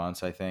 10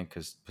 months, I think,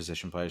 because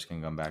position players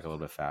can come back a little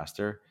bit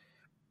faster.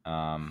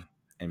 And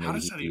maybe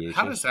he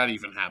How DHs. does that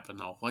even happen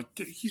though? Like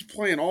he's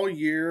playing all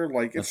year.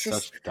 Like That's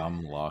such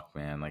dumb luck,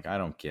 man. Like I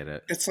don't get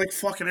it. it's like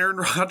fucking Aaron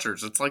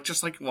Rodgers. It's like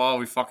just like well,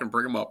 we fucking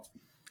bring him up,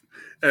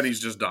 and he's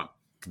just done.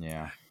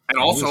 Yeah. And And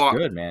he also, was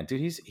good, man.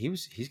 Dude,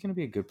 he's gonna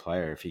be a good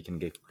player if he can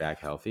get back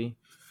healthy.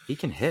 He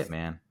can hit,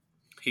 man.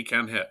 he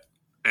can hit.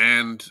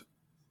 And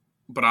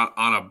but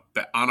on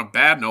a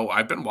bad note,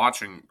 I've been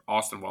watching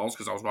Austin Wells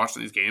because I was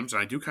watching these games,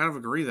 and I do kind of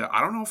agree that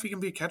I don't know if he can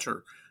be a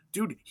catcher,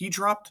 dude. He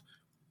dropped.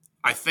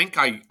 I think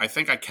I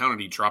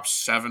counted. He dropped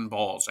 7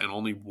 balls, and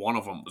only one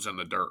of them was in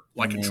the dirt.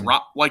 Like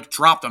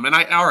dropped them. And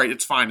all right,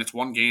 it's fine. It's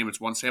one game.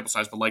 It's one sample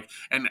size. But like,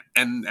 and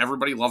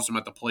everybody loves him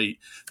at the plate.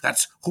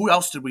 That's who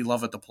else did we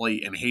love at the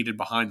plate and hated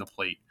behind the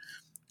plate?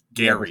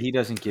 Gary. Yeah, but he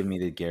doesn't give me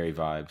the Gary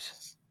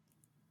vibes.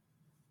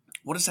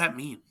 What does that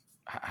mean?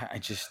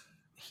 I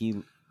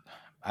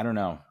don't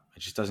know. It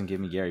just doesn't give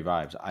me Gary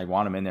vibes. I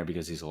want him in there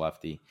because he's a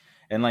lefty.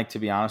 And like, to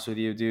be honest with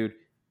you, dude,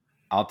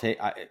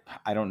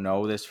 I don't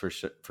know this for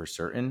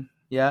certain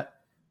yet,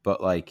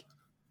 but like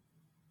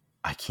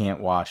I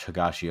can't watch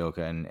Higashioka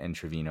and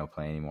Trevino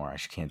play anymore. I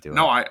just can't do it.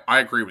 No, I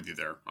agree with you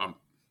there.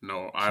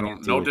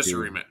 No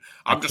disagreement.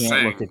 I'm just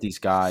saying. Look at these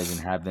guys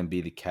and have them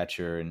be the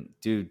catcher. And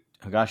dude,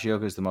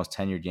 Higashioka is the most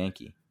tenured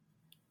Yankee.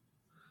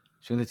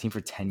 He's been with the team for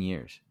 10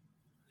 years.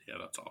 Yeah,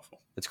 that's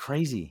awful. That's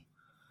crazy.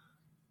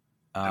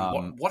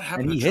 What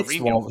happened? And he to hits the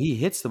Trevino? ball. He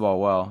hits the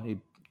ball well. He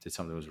did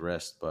something with his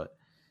wrist, but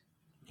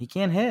he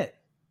can't hit.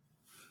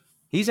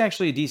 He's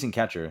actually a decent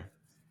catcher,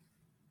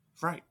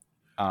 right?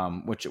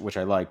 Which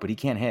I like, but he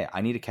can't hit. I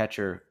need a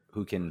catcher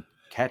who can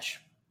catch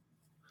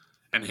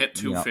and hit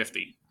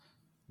 250.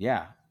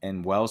 Yeah,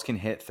 and Wells can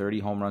hit 30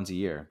 home runs a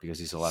year because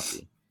he's a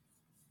lefty.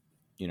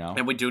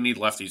 And we do need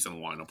lefties in the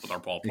lineup with our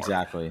ballpark.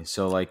 Exactly.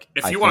 So, like,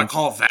 if you want to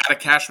call that a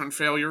Cashman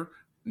failure,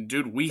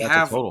 dude,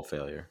 that's a total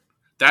failure.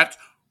 That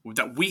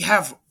we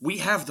have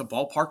the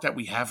ballpark that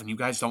we have, and you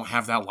guys don't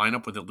have that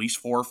lineup with at least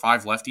 4 or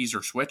 5 lefties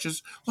or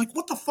switches. Like,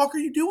 what the fuck are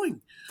you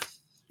doing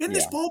in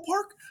this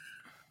ballpark?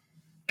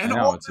 And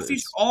all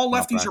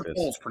lefties are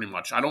poles, pretty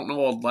much. I don't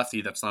know a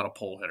lefty that's not a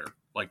pole hitter.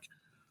 Like,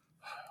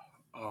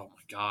 oh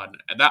my god!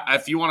 That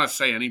if you want to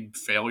say any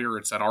failure,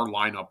 it's that our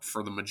lineup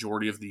for the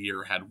majority of the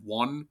year had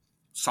 1,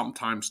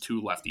 sometimes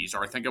 2 lefties,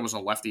 or I think it was a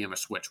lefty and a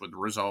switch with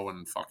Rizzo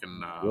and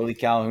fucking Willie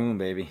Calhoun,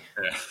 baby.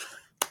 Yeah.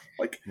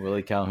 Like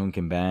Willie Calhoun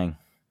can bang.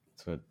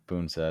 That's what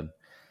Boone said.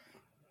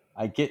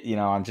 I get,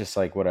 I'm just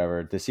like,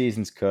 whatever. The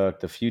season's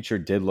cooked. The future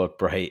did look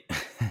bright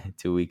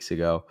 2 weeks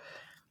ago,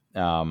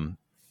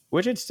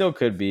 which it still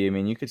could be. I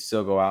mean, you could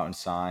still go out and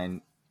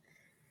sign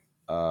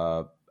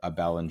a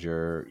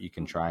Bellinger. You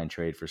can try and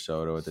trade for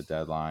Soto at the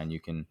deadline. You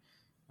can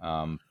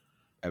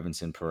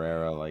Evanson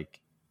Pereira,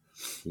 like,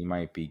 he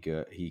might be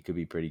good. He could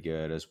be pretty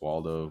good.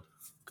 Oswaldo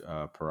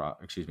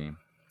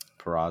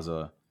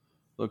Peraza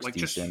looks like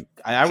decent.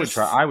 I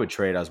would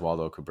trade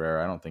Oswaldo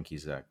Cabrera. I don't think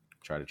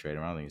try to trade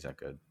him. I don't think he's that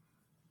good.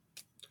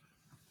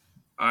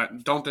 I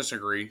don't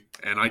disagree,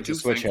 and he's a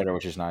switch hitter,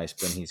 which is nice.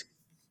 But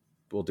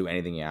will do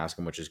anything you ask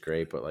him, which is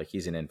great. But like,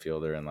 he's an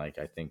infielder, and like,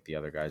 I think the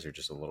other guys are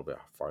just a little bit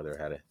farther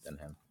ahead than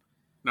him.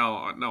 No,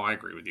 I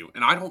agree with you,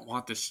 and I don't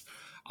want this.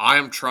 I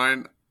am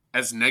trying,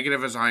 as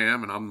negative as I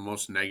am, and I'm the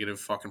most negative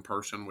fucking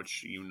person,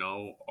 which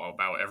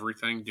about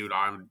everything, dude.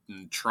 I'm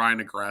trying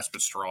to grasp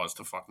at straws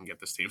to fucking get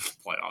this team to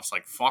the playoffs.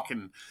 Like,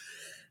 fucking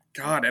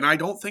God, and I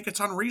don't think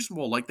it's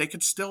unreasonable. Like, they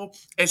could still,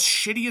 as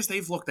shitty as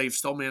they've looked, they've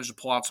still managed to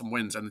pull out some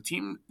wins, and the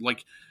team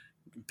like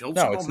builds.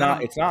 No, it's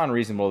not. It's not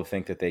unreasonable to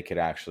think that they could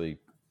actually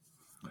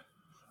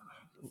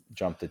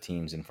jump the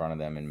teams in front of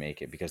them and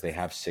make it, because they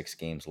have 6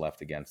 games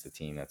left against the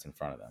team that's in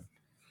front of them.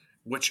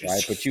 Which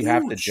is but you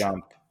have to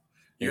jump.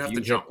 If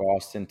you hit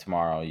Boston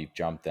tomorrow, you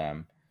jump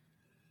them.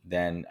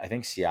 Then I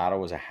think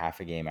Seattle was a half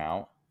a game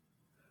out.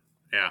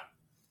 Yeah.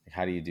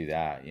 How do you do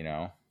that?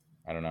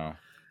 I don't know.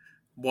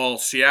 Well,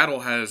 Seattle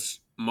has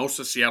most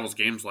of Seattle's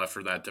games left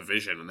for that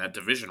division, and that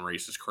division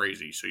race is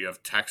crazy. So you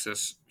have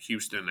Texas,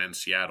 Houston, and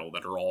Seattle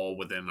that are all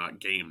within a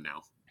game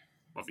now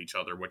of each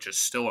other, which is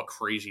still a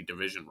crazy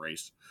division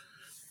race.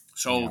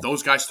 So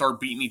those guys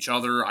start beating each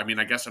other. I mean,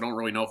 I guess I don't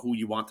really know who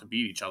you want to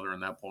beat each other in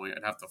that point.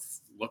 I'd have to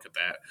look at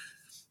that.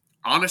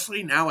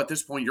 Honestly, now at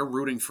this point, you're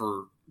rooting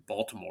for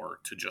Baltimore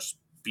to just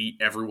beat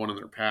everyone in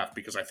their path,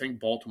 because I think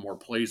Baltimore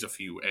plays a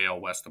few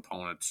AL West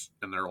opponents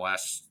in their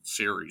last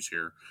series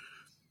here.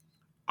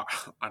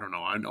 I don't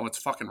know. I know it's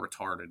fucking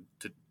retarded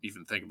to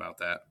even think about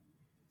that,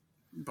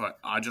 but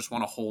I just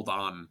want to hold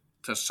on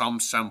to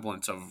some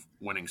semblance of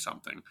winning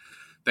something.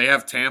 They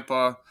have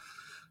Tampa,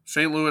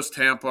 St. Louis,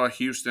 Tampa,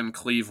 Houston,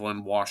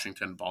 Cleveland,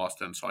 Washington,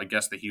 Boston. So I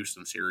guess the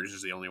Houston series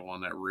is the only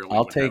one that really.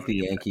 I'll take the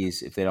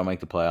Yankees if they don't make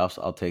the playoffs.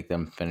 I'll take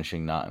them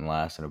finishing not in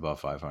last and above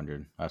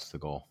 500. That's the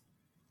goal,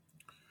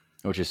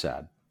 which is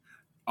sad.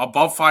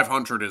 Above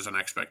 500 is an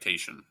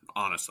expectation,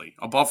 honestly.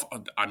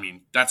 I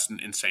mean, that's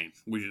insane.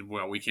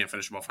 We can't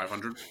finish above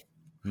 500.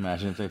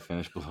 Imagine if they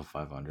finish below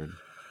 500.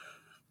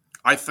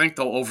 I think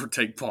they'll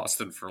overtake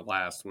Boston for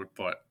last,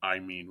 but I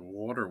mean,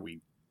 what are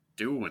we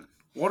doing?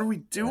 What are we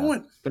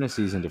doing? Yeah. It's been a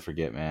season to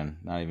forget, man.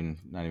 Not even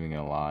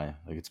gonna lie.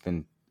 Like, it's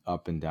been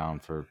up and down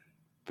for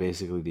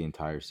basically the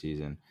entire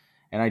season.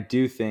 And I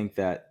do think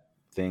that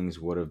things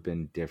would have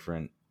been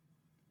different.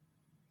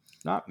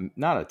 Not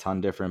a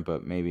ton different,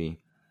 but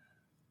maybe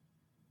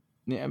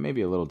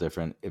maybe a little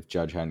different if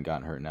Judge hadn't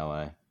gotten hurt in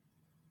LA.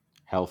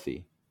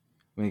 Healthy.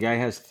 When the guy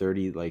has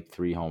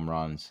 3 home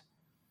runs,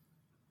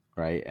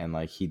 right? And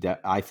like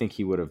I think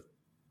he would have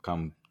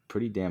come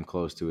pretty damn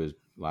close to his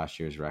last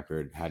year's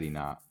record had he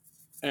not.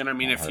 And I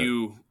mean, got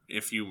hurt.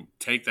 if you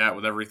take that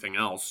with everything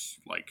else,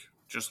 like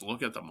just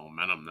look at the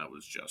momentum that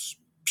was just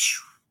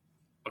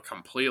a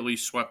completely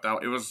swept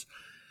out. It was,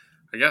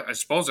 I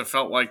suppose it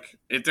felt like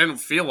it didn't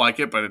feel like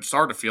it, but it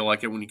started to feel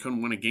like it when you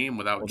couldn't win a game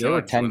without They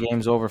were Judge. 10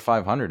 games over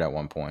 500 at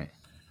one point.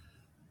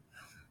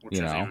 Which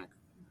is even.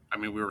 I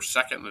mean, we were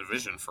second in the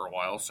division for a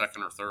while,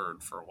 second or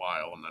third for a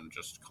while, and then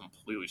just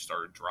completely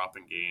started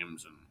dropping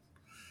games, and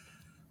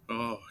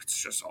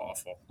it's just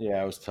awful.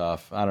 Yeah, it was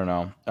tough. I don't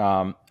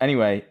know.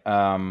 Anyway,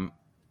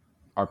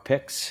 our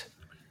picks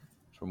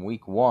from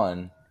week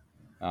 1.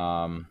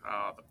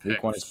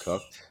 Week 1 is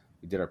cooked.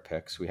 We did our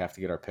picks. We have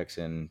to get our picks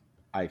in.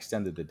 I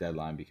extended the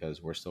deadline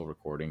because we're still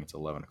recording. It's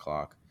 11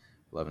 o'clock,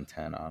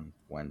 11:10 on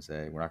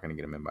Wednesday. We're not going to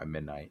get them in by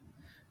midnight.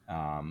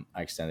 I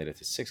extended it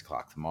to 6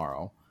 o'clock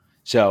tomorrow.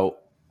 So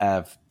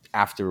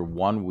after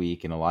 1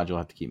 week, and Elijah will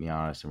have to keep me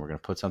honest, and we're going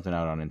to put something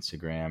out on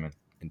Instagram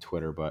and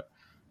Twitter, but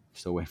I'm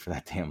still waiting for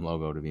that damn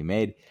logo to be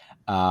made.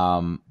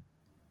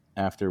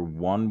 After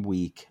 1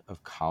 week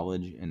of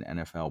college and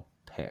NFL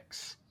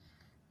picks,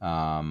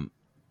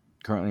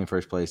 currently in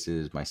first place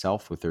is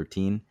myself with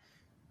 13.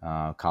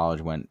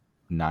 College went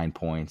 9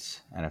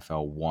 points,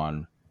 NFL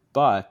 1,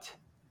 but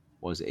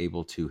was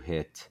able to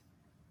hit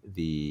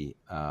the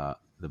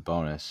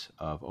bonus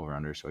of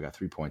over-under, so I got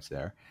 3 points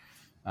there.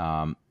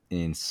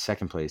 In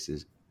second place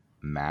is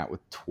Matt with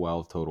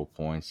 12 total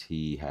points.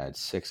 He had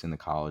 6 in the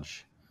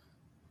college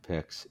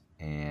picks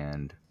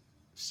and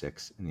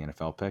 6 in the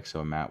NFL picks,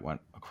 so Matt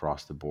went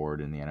across the board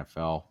in the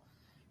NFL.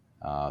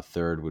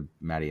 Third would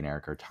Maddie and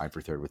Eric are tied for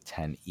third with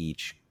 10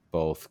 each,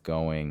 both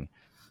going.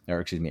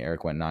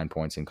 Eric went 9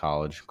 points in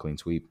college, clean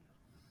sweep,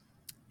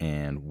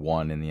 and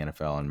 1 in the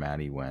NFL, and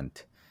Maddie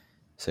went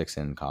 6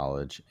 in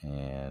college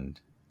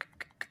and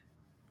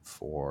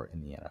 4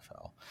 in the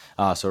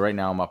NFL. So right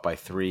now I'm up by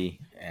 3,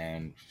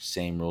 and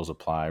same rules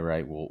apply,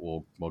 right?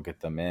 We'll get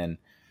them in.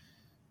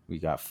 We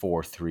got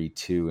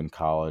 4-3-2 in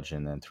college,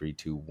 and then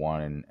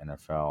 3-2-1 in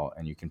NFL,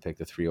 and you can pick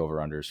the 3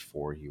 over-unders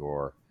for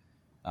your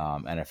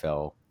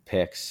NFL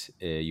picks.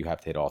 You have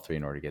to hit all 3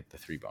 in order to get the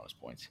 3 bonus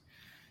points.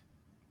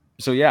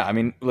 So, yeah, I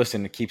mean,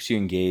 listen, it keeps you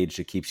engaged.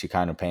 It keeps you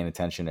kind of paying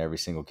attention to every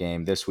single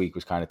game. This week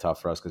was kind of tough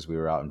for us because we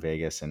were out in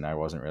Vegas, and I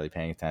wasn't really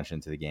paying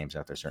attention to the games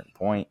after a certain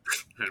point.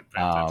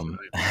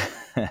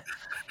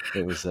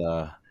 It was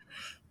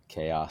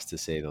chaos, to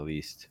say the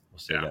least. We'll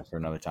save that for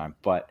another time.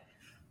 But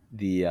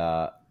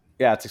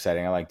it's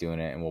exciting. I like doing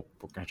it, and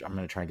I'm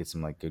going to try and get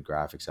some like good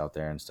graphics out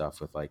there and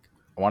stuff with like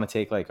I want to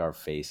take like our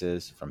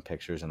faces from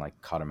pictures and like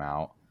cut them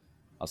out.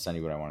 I'll send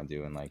you what I want to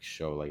do and like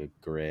show like a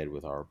grid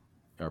with our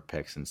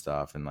picks and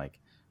stuff and like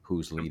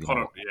who's leading.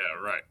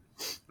 Right.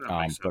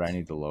 But I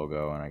need the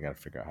logo and I got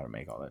to figure out how to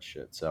make all that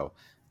shit. So,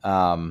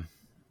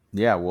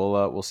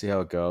 we'll see how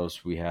it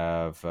goes. We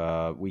have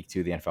week 2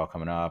 of the NFL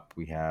coming up.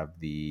 We have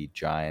the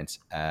Giants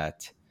in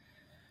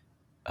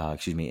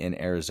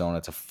Arizona.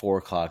 It's a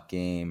 4:00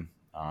 game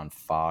on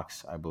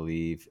Fox, I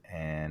believe.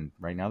 And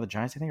right now the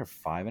Giants, I think, are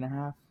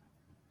 5.5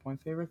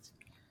 point favorites.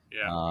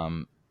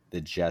 Yeah. The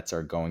Jets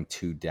are going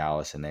to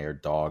Dallas and they are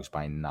dogs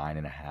by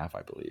 9.5,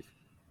 I believe,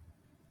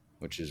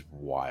 which is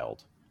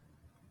wild.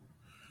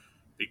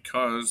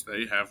 Because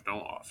they have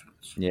no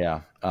offense.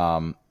 Yeah.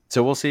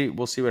 So we'll see.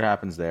 We'll see what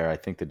happens there. I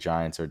think the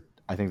Giants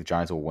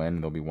will win.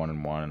 They'll be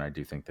 1-1, and I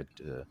do think that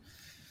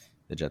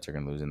the Jets are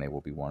going to lose, and they will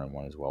be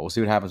 1-1 as well. We'll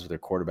see what happens with their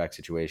quarterback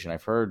situation.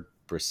 I've heard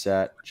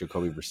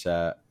Jacoby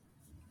Brissett,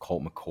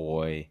 Colt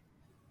McCoy,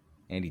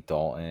 Andy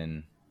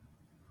Dalton.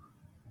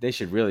 They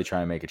should really try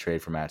and make a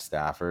trade for Matt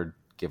Stafford.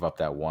 Give up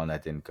that one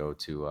that didn't go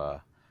to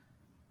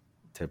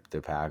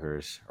the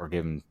Packers, or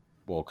give him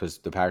because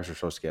the Packers were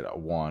supposed to get a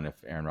 1 if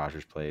Aaron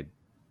Rodgers played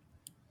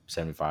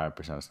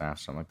 75% of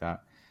snaps, something like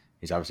that.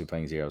 He's obviously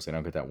playing 0, so they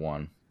don't get that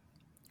 1.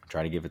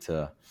 Try to give it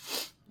to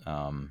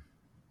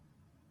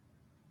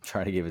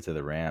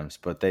the Rams,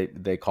 but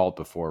they called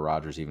before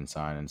Rodgers even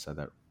signed and said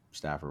that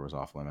Stafford was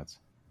off limits.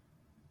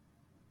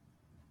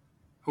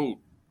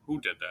 Who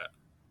did that?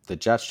 The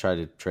Jets tried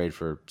to trade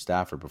for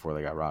Stafford before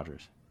they got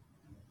Rodgers.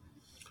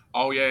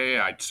 Oh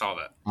yeah, I saw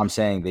that. I'm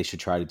saying they should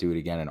try to do it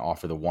again and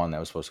offer the 1 that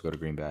was supposed to go to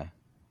Green Bay.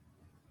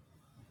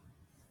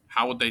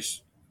 How would they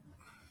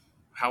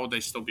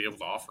still be able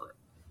to offer it?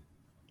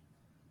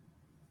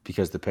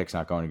 Because the pick's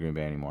not going to Green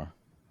Bay anymore.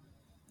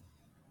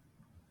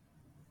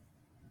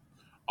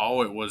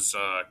 Oh, it was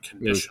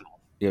conditional.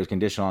 It was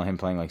conditional on him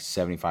playing like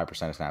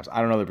 75% of snaps.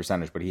 I don't know the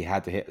percentage, but he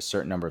had to hit a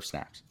certain number of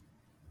snaps.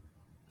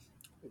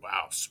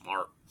 Wow,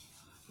 smart.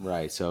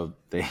 Right, so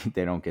they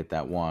don't get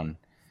that 1.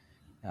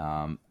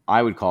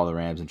 I would call the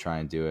Rams and try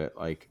and do it.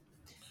 Like,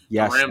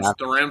 yes,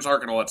 the Rams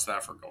aren't going to let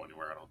Stafford go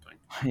anywhere, I don't think.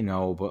 I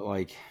know, but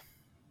like,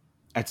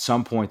 at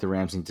some point the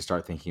Rams need to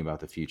start thinking about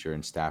the future,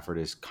 and Stafford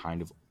is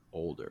kind of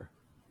older.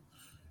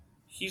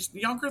 He's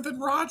younger than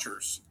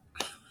Rodgers.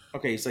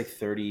 Okay, he's like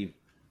 36.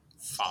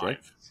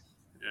 5.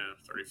 Yeah,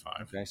 35.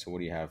 Okay, so what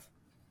do you have?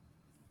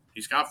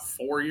 He's got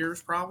 4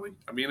 years probably.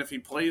 I mean, if he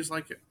plays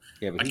like it.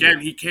 Yeah, but Again,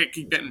 he can't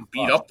keep getting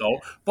beat up though.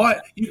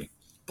 But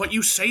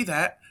you say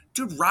that,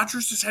 dude,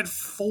 Rodgers has had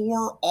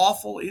 4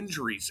 awful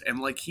injuries and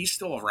like he's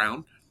still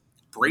around.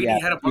 Brady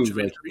had a bunch of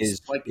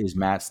injuries. Is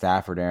Matt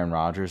Stafford Aaron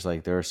Rodgers?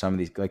 Like there are some of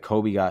these, like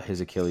Kobe got his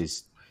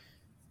Achilles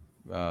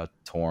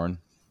torn.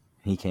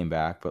 He came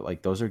back, but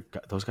like those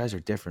guys are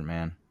different,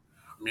 man.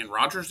 I mean,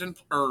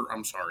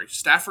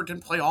 Stafford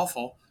didn't play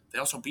awful. They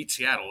also beat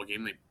Seattle, a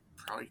game they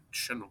probably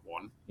shouldn't have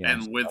won. Yeah,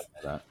 and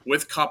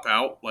with Cup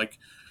out, like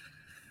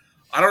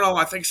I don't know.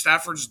 I think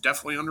Stafford's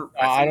definitely under.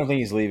 I don't think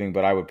he's leaving,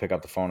 but I would pick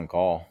up the phone and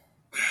call.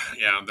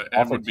 Yeah,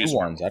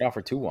 I'd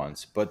offer 2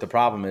 ones, but the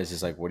problem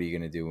is like, what are you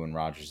going to do when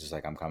Rodgers is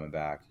like, I'm coming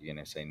back? You're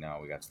going to say no,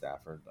 we got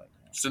Stafford. Like,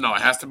 so no,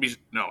 it has to be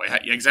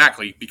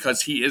exactly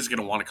because he is going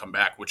to want to come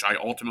back, which I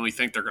ultimately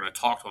think they're going to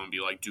talk to him and be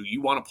like, "Do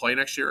you want to play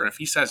next year?" And if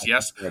he says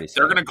yes, they're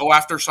going to go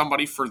after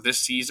somebody for this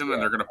season, and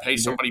they're going to pay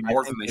somebody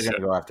more than they should. They're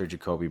going to go after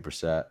Jacoby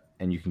Brissett,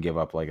 and you can give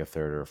up like a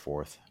third or a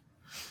fourth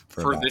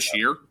for this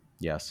year.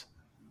 Yes,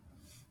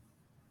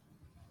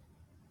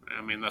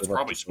 I mean that's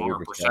probably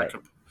smarter. Brissett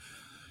could.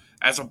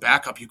 As a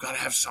backup, you got to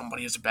have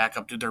somebody as a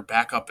backup. Dude, their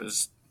backup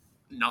is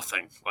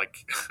nothing.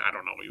 Like, I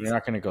don't know. You're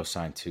not going to go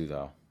sign 2,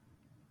 though.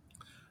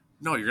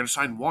 No, you're going to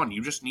sign 1.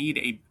 You just need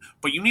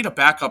a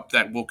backup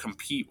that will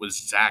compete with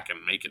Zach and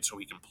make it so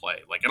he can play.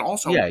 Like, and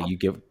also, yeah, you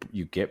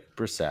get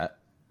Brissett,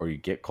 or you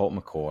get Colt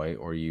McCoy,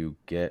 or you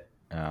get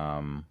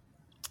Andy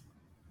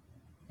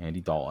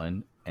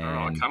Dalton. And I don't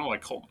know. I kind of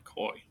like Colt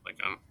McCoy.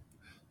 Like,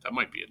 that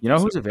might be it. You know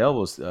who's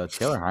available is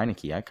Taylor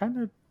Heineke. I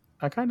kind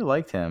of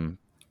liked him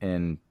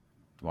in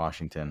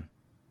Washington.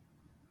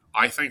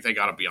 I think they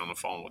got to be on the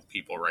phone with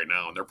people right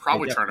now, and they're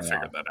probably trying to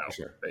figure that out.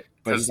 Sure.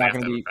 But he's not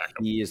going to be.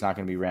 He is not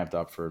going to be ramped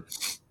up for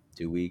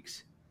 2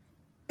 weeks.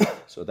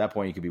 So at that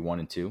point, you could be 1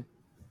 and 2.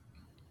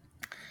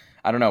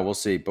 I don't know. We'll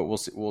see, but we'll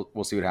see.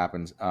 We'll see what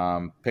happens.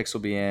 Picks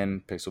will be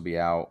in. Picks will be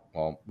out.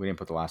 Well, we didn't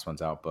put the last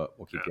ones out, but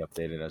we'll keep you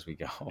updated as we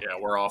go. Yeah,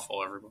 we're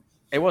awful, everyone.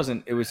 It was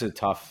a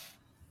tough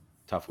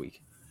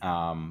week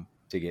to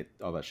get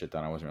all that shit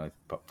done. I wasn't really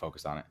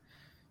focused on it.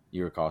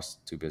 You were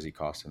too busy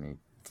costing me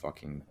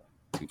fucking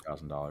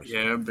 $2,000.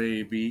 Yeah,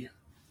 baby.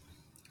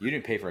 You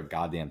didn't pay for a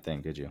goddamn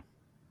thing, did you?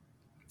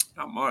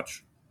 Not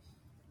much.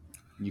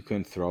 You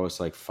couldn't throw us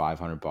like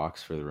 $500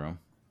 for the room?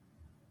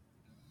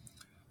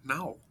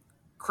 No.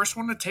 Chris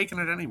wouldn't have taken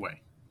it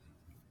anyway.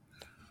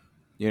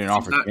 You didn't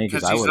offer to me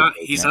because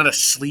he's not a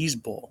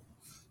sleazeball.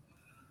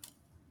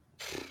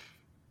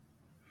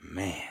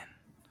 Man.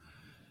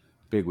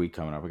 Big week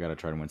coming up. We got to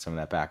try to win some of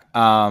that back.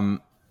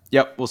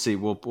 Yep, we'll see.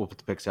 We'll put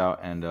the picks out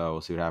and we'll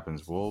see what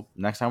happens.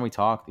 Next time we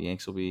talk, the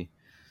Yanks will be.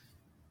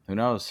 Who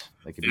knows?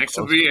 The Yanks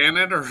will be in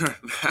it or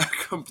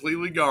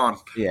completely gone.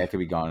 Yeah, it could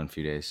be gone in a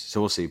few days. So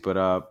we'll see. But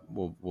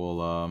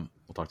we'll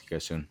talk to you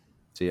guys soon.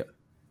 See ya.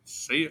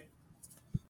 See ya.